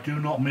forget, I do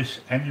not miss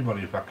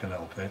anybody if I can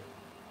help it.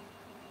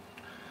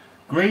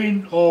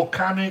 Green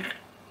Organic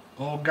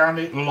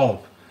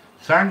Love.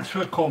 Thanks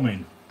for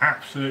coming.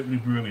 Absolutely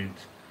brilliant.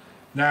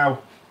 Now,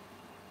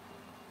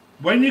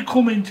 when you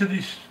come into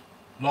this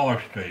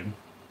live stream,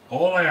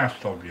 all I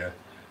ask of you,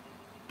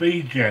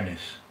 be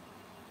generous.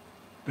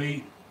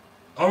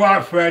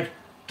 Alright, Fred,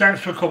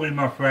 thanks for coming,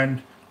 my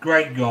friend.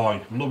 Great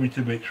guy. Love you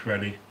to bits,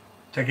 Freddy.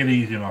 Take it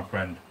easy, my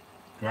friend.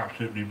 You're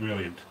absolutely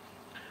brilliant.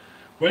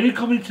 When you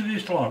come into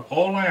this live,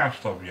 all I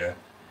ask of you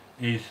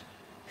is,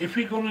 if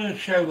you're going to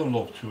show the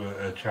love to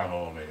a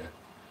channel on here,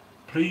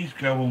 please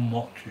go and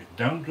watch it.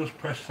 Don't just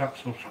press that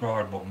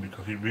subscribe button,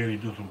 because it really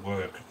doesn't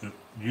work.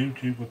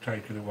 YouTube will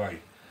take it away.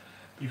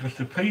 Because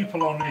the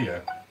people on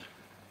here,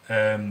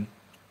 they're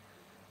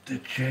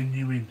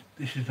genuine.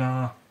 This is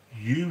our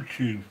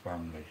YouTube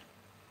family.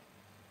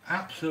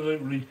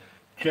 Absolutely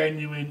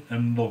genuine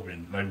and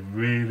loving. They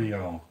really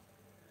are.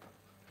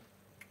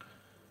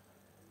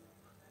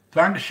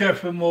 Thanks, Chef,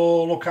 for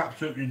more. Look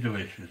absolutely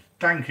delicious.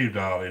 Thank you,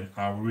 darling.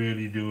 I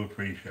really do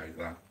appreciate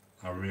that.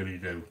 I really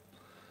do.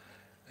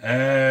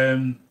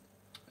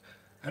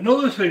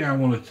 Another thing I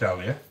want to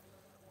tell you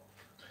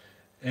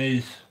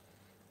is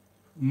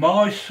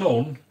my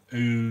son,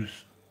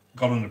 who's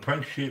got an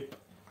apprenticeship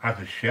as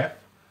a chef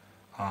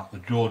at the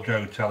George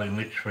Hotel in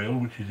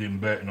Lichfield, which is in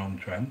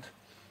Burton-on-Trent,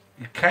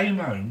 he came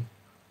home.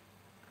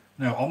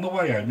 Now, on the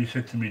way home, he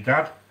said to me,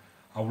 Dad,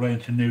 I've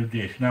learnt a new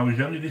dish. Now,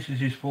 this is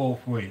his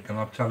 4th week, and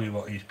I'll tell you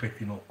what, he's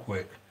picking up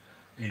quick.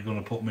 He's going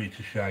to put me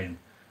to shame.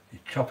 His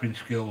chopping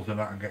skills and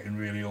that are getting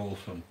really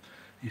awesome.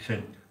 He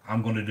said,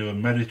 I'm going to do a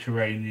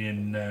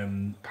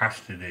Mediterranean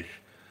pasta dish.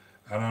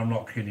 And I'm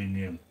not kidding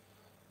you.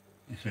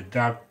 He said,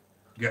 Dad,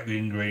 get the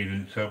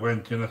ingredients. So I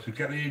went in, I said,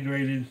 get the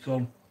ingredients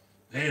done.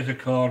 Here's a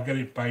card, get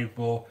it paid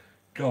for.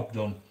 Job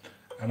done.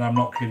 And I'm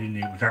not kidding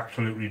you, it was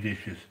absolutely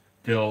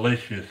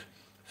delicious.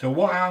 So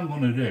what I'm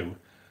going to do,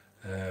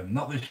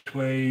 not this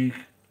week,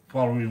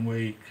 following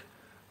week,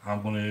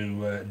 I'm going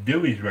to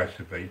do his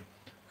recipe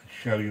and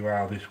show you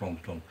how this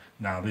one's done.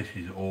 Now, this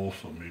is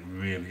awesome, it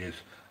really is.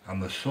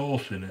 And the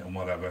sauce in it and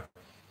whatever.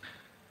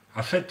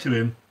 I said to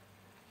him,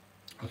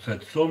 I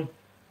said, son,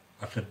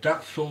 I said,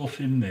 that sauce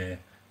in there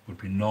would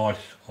be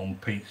nice on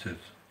pizzas.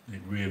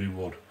 It really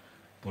would.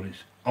 But it's,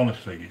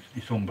 honestly,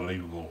 it's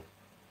unbelievable.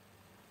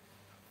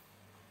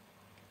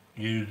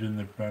 Using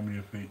the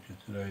premiere feature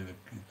today, the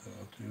kids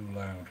are too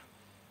loud.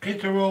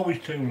 Kids are always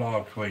too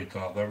loud,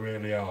 sweetheart, they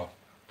really are.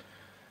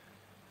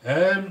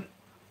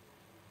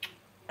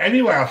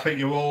 Anyway, I think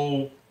you're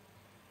all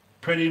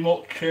pretty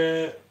much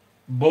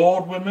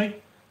bored with me.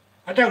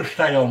 I don't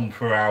stay on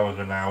for hours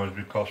and hours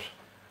because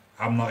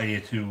I'm not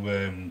here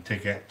to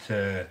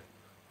get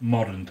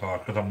modern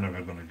type, because I'm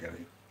never going to get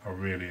it. I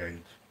really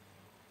ain't.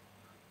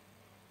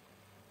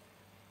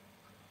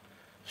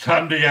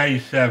 Sandy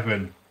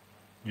A7.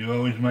 You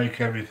always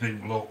make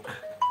everything look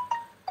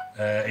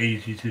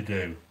easy to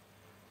do.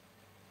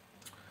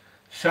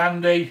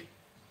 Sandy,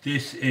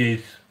 this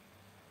is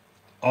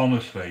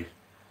honestly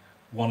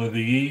one of the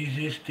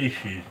easiest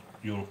dishes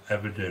you'll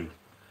ever do.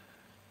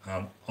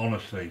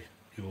 Honestly,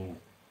 you'll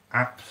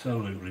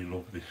absolutely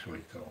love this,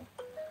 sweetheart.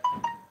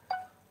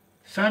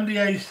 Sandy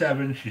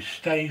A7, she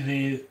stays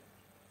here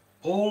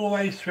all the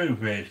way through,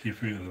 virtually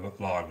through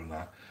the live and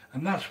that.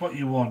 And that's what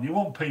you want. You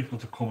want people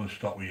to come and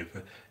stop with you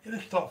it'll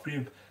stop for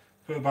you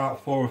for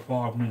about 4 or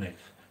 5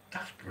 minutes.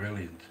 That's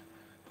brilliant.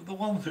 But the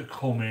ones that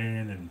come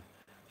in and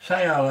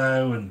say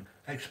hello and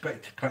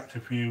expect to collect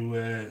a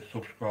few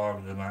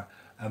subscribers and that,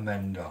 and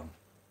then gone.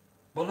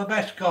 Well, the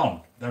best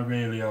gone. They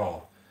really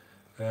are.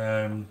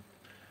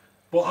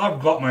 But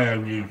I've got my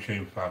own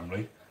YouTube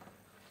family.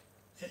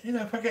 You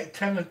know, if I get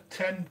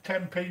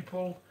 10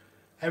 people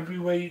every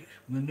week,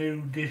 the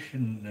new dish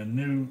and a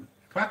new...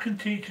 If I can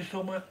teach her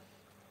something,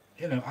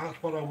 you know,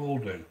 that's what I will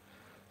do.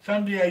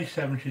 Sandy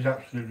A7, she's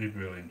absolutely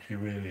brilliant. She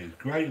really is.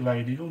 Great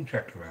lady, go and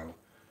check her out.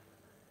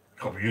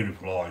 She's got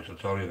beautiful eyes, I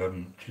tell you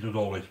them. She does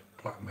all this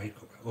black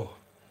makeup. Oh,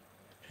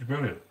 she's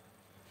brilliant.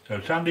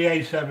 So Sandy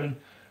A7,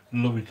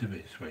 love you to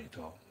bits,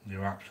 sweetheart.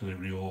 You're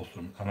absolutely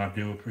awesome. And I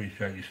do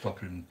appreciate you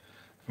stopping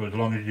for as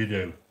long as you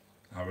do.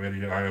 I really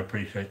do. I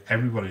appreciate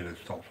everybody that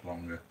stops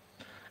longer.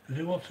 Because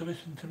who wants to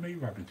listen to me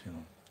rabbiting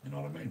on? You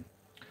know what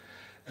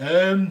I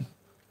mean?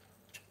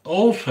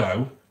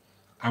 Also,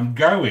 I'm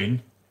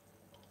going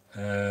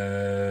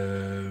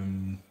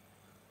to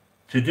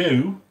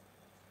do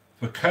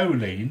for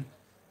Colleen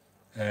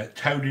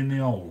Toad in the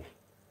Hole.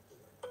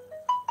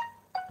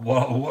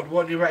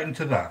 What do you reckon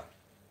to that?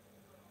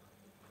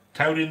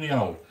 Toad in the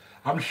Hole.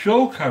 I'm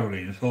sure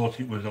Colleen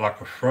thought it was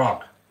like a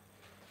frog.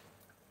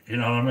 You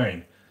know what I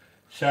mean?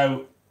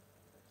 So,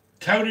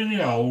 Toad in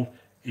the Hole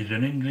is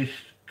an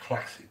English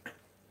classic.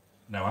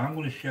 Now I'm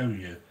going to show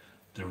you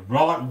the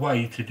right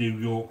way to do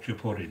Yorkshire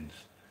puddings.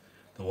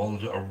 The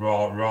ones that are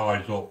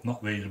rise up,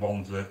 not these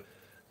ones that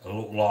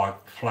look like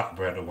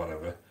flatbread or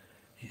whatever.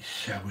 It's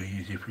so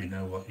easy if you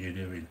know what you're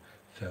doing.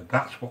 So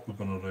that's what we're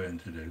going to learn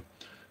to do.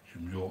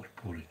 Some Yorkshire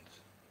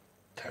puddings.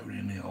 Toad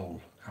in the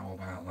Hole. How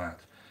about that?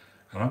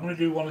 And I'm going to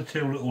do one or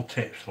two little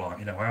tips, like,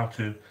 you know, how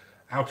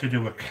to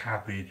do a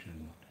cabbage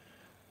and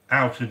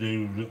how to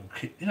do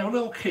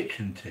little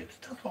kitchen tips.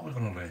 That's what we're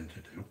going to learn to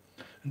do.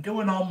 And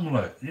do an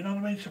omelette. You know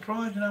what I mean?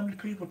 Surprising how many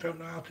people don't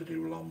know how to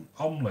do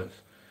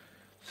omelettes.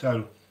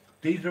 So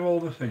these are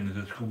all the things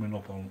that's coming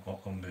up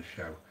on this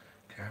show.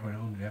 Carry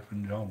on, Jeff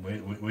and John.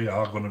 We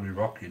are going to be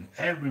rocking.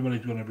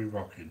 Everybody's going to be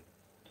rocking.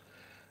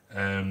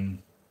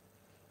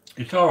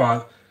 It's all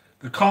right.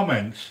 The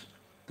comments,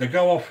 they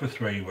go off for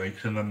 3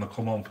 weeks and then they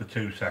come on for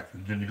 2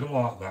 seconds and you go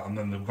like that and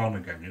then they're gone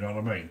again. You know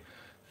what I mean?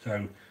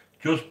 So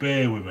just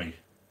bear with me.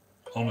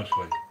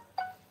 Honestly.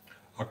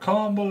 I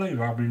can't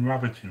believe I've been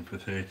rabbiting for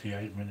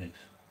 38 minutes.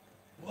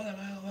 What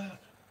about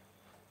that?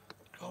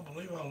 Can't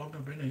believe how long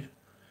I've been here.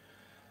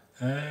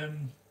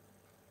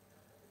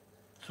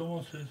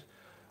 Someone says,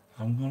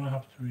 I'm going to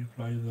have to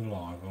replay the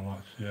live. I'd like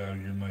to see how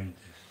you made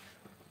this.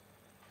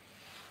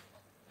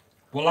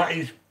 Well,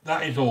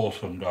 that is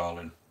awesome,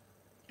 darling.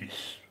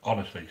 It's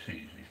honestly, it's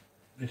easy.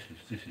 This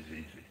is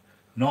easy.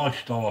 Nice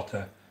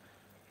starter.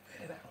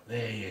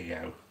 There you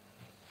go.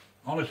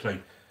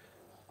 Honestly,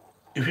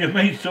 if you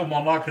meet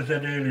someone, like I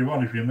said earlier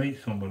on, if you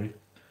meet somebody,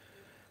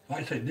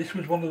 like I said, this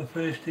was one of the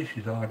first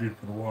dishes I did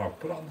for the wife.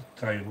 Put it on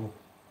the table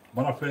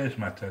when I first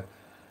met her,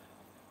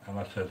 and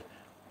I said,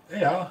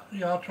 yeah,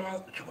 I'll try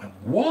it. She went,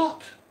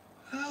 what?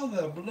 How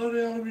the bloody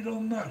hell have you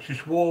done that? She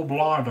swore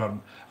blind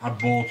I'd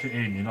bought it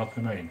in, you know what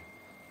I mean?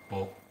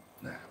 But,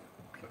 nah,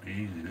 bloody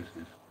easy this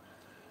is.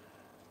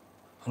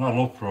 And I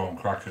love prawn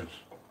crackers.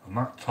 And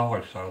that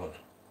Thai salad,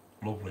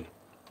 lovely.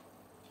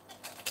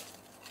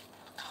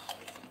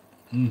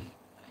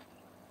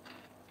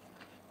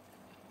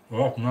 We're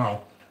off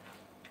now.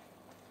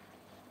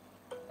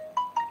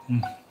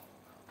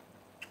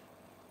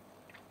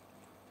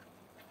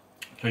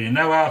 So you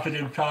know how to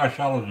do Thai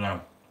salad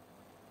now.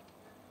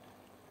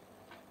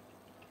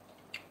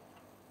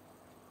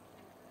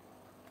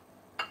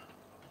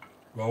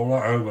 Roll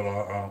that over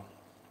like that.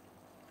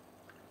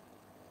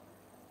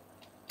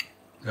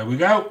 There we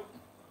go.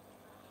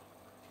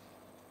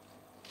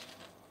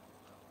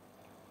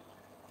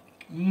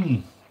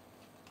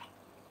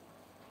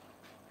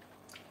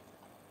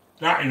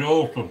 That is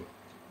awesome.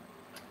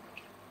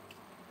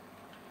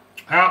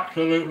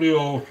 Absolutely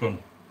awesome.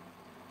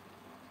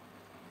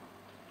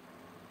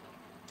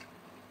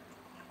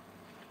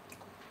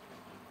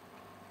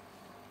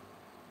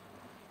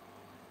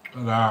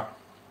 Look at that.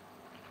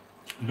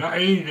 Is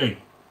that easy?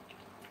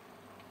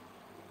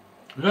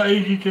 Is that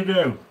easy to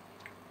do?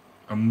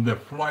 And the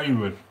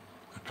flavours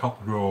are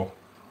top drawer.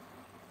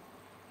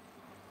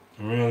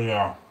 They really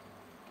are.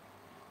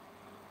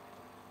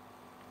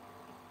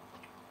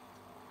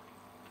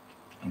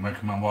 I'm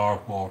making my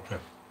mouth water.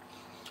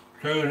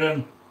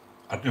 Susan,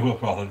 I do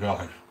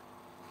apologise.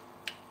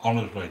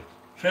 Honestly.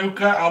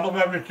 Suka, I love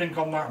everything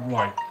on that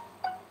plate.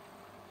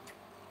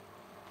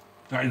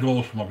 That is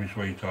awesome of you,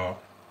 sweetheart.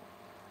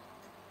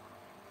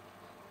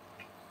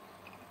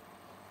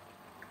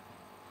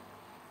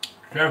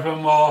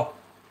 Seven more.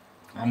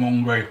 I'm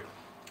hungry.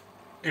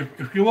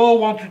 If you all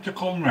wanted to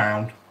come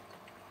round,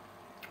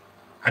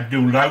 I'd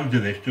do loads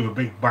of this, do a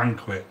big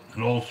banquet,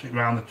 and all sit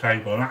around the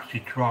table and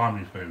actually try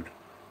my food.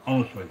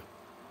 Honestly.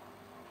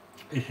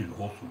 This is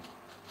awesome.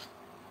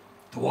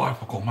 The wife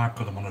will go mad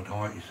because I'm on a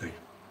diet, you see.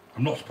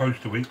 I'm not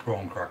supposed to eat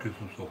prawn crackers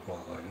and stuff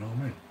like that, you know what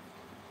I mean?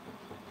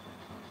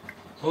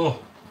 Oh,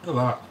 look at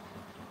that.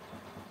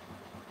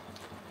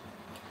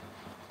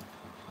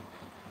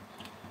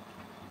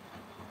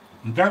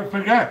 And don't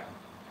forget,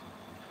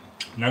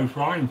 no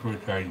frying for a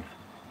change.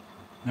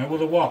 No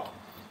other wok.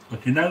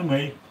 But you know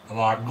me, I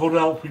like good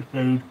healthy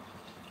food,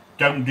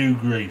 don't do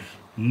grease.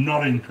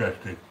 Not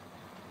interested.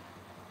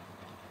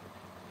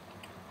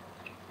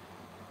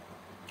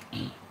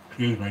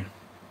 excuse me,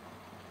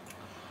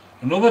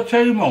 another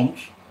 2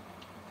 months,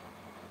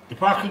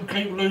 if I can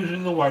keep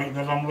losing the weight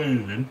that I'm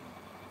losing,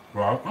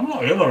 right, I'm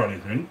not ill or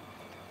anything,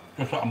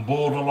 just that I'm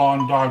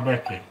borderline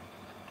diabetic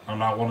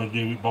and I want to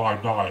do it by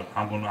diet.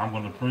 I'm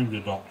gonna prove to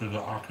the doctor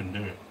that I can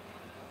do it.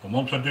 And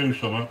once I do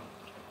something,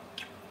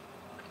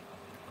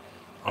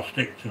 I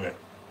stick to it.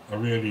 I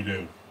really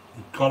do.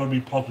 You've got to be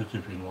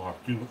positive in life.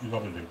 Do what you've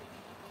got to do.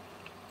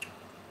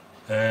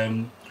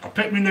 I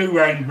picked my new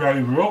Range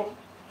Rover up,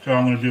 so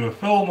I'm going to do a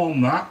film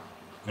on that,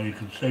 and you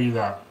can see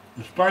that.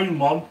 The Spain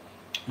one,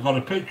 you've got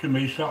a picture of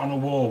me sat on a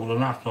wall with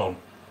an hat on.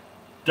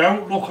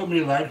 Don't look at my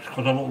legs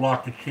because I look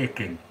like a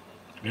chicken.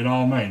 You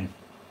know what I mean?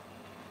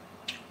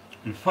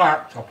 In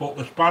fact, I thought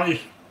the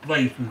Spanish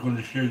police was going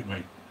to shoot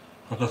me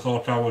because I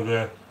thought I was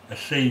a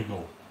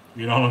seagull.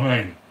 You know what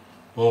I mean?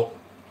 But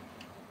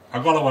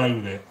I got away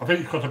with it. I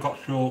think it's because I got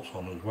shorts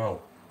on as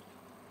well.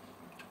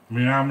 I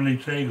mean, how many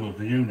seagulls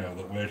do you know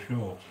that wear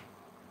shorts?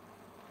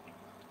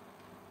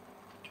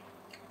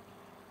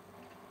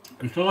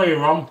 You still here,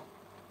 Ron?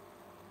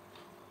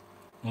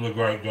 Another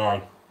great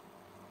guy.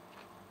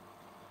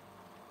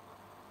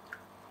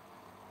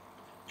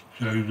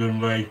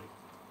 Susan Lee.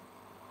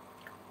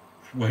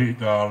 Sweet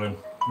darling.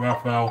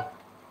 Raphael.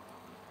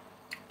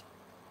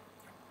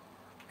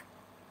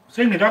 The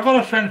thing is, I've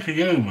got a sense of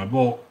humour,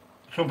 but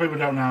some people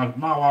don't know.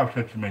 My wife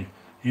said to me,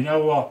 you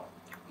know what,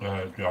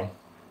 John?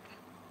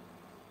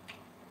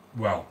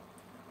 Well,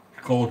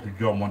 she calls me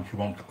John when she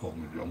wants to call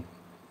me John.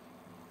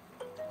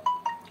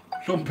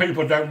 Some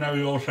people don't know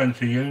your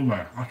sense of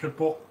humour. I said,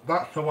 but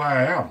that's the way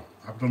I am.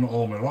 I've done it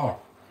all my life.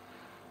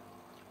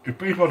 If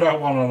people don't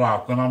want to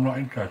laugh, then I'm not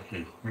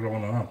interested. We don't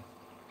want to know.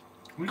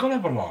 We've got to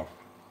have a laugh.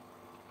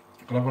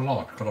 Got to have a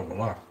laugh. Got to have a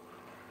laugh.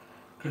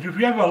 Because if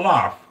you ever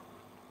laugh,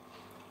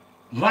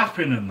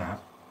 laughing and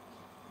that,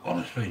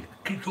 honestly,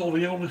 keeps all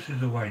the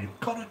illnesses away. You've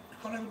got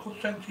to have a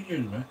good sense of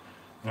humour.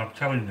 And I'm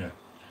telling you,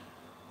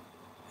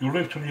 you'll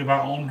live till you're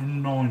about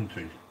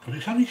 190. Because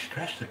it's only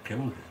stress that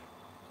kills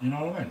you. You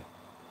know what I mean?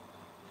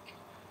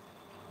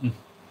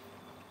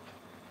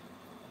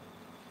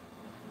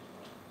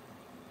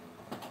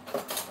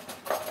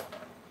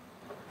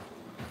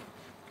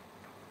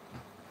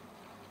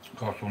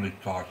 Got some of these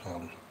Thai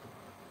salads.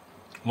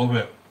 Love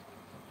it.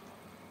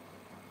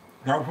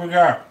 Don't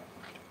forget,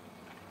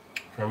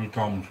 Cherry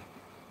Toms.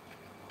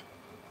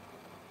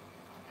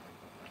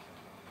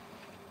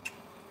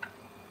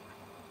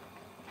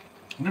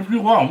 And if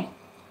you want,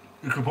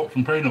 you can put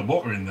some peanut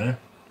butter in there.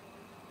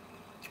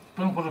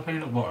 Don't put the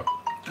peanut butter.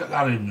 Get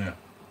that in there.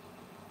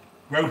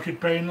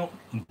 Roasted peanut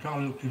and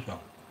try it up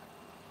yourself.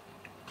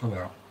 Look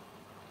at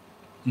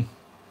that.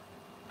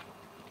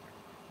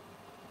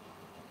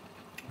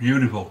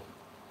 Beautiful.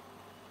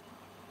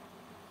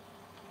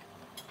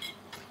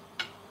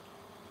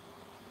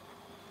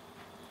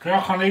 See, I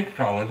can eat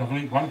salad, I can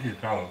eat plenty of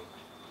salad.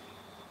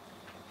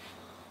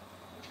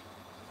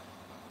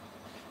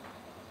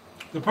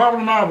 The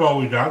problem I've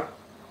always had,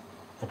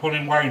 of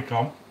putting weight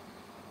on,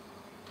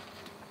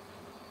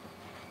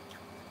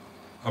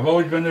 I've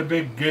always been a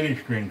big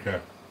Guinness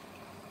drinker.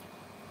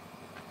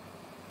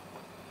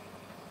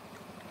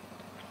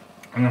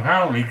 And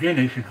apparently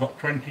Guinness has got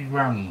 20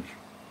 grams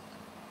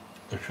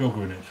of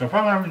sugar in it. So if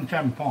I'm having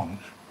 10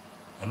 pints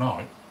a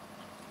night,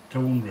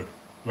 200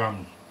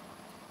 grams.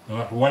 Now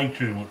that's way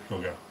too much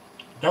sugar.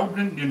 Don't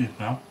drink Guinness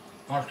now.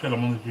 Like I said,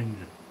 I'm on the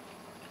ginger.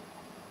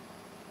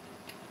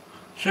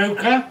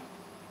 Suka,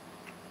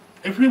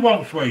 if you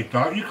want sweet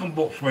out, you can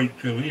put sweet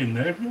chilli in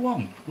there if you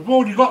want. We've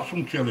already got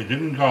some chillies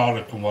in,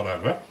 garlic and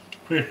whatever.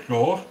 Fish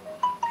sauce,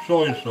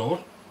 soy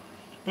sauce.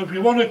 But if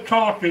you want to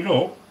tart it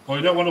up, or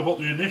you don't want to put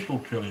the initial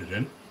chillies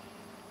in,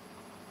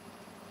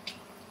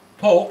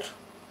 put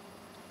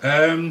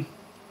the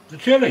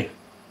chilli,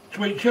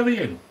 sweet chilli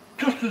in.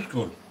 Just as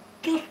good.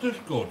 Just as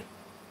good.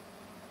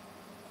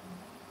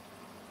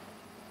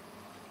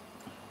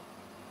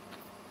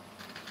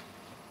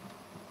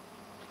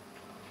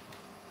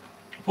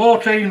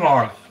 $14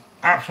 likes,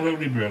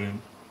 absolutely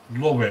brilliant,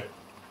 love it.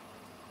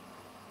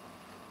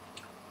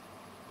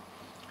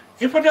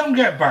 If I don't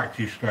get back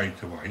to you straight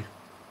away,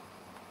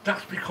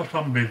 that's because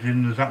I'm busy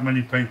and there's that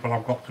many people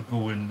I've got to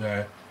go and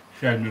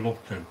share my love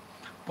to.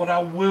 But I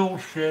will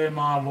share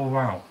my love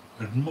out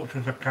as much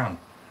as I can.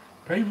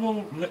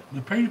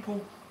 The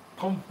people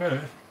come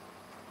first.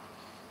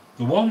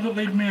 The ones that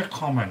leave me a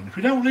comment. If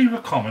you don't leave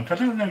a comment, I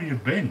don't know who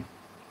you've been.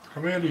 I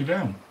really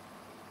don't.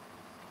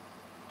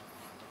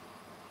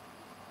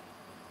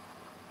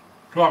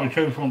 It's like my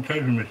two front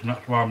teeth are missing,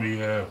 that's why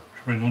my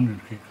spring 100s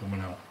keep coming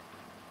out.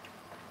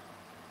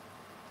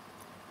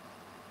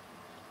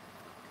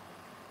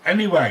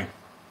 Anyway,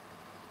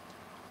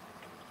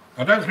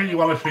 I don't think you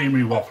want to see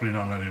me waffling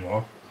on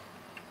anymore.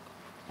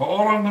 But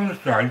all I'm going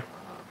to say,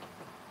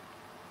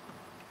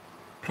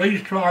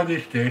 please try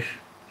this dish,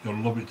 you'll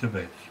love it to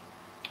bits.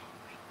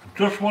 I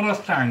just want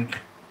to thank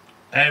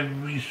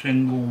every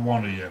single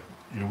one of you.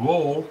 You're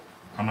all,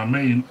 and I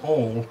mean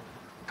all,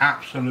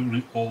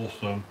 absolutely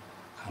awesome.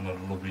 And I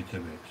love you to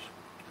bits.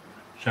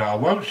 So I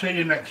won't see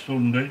you next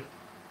Sunday.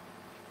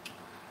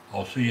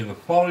 I'll see you the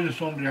following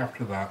Sunday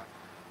after that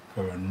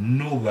for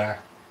another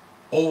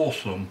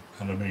awesome,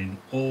 and I mean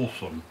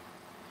awesome,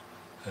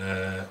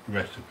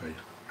 recipe.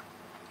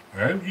 I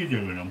hope you're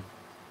doing them.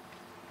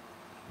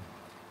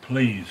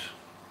 Please,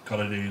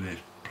 gotta do this.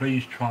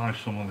 Please try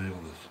some of the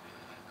others.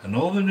 And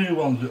all the new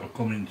ones that are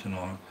coming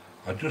tonight,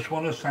 I just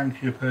want to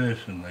thank you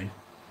personally.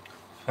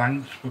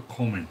 Thanks for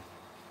coming.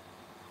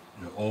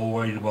 You're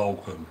always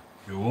welcome.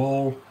 You're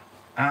all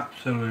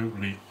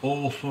absolutely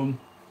awesome.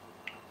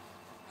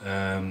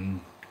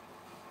 And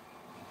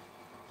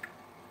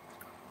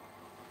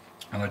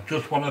I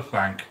just want to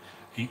thank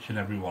each and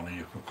every one of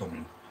you for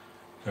coming.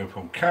 So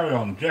from Carry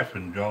On Jeff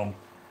and John,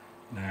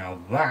 now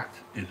that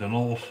is an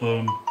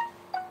awesome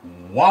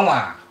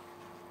voila!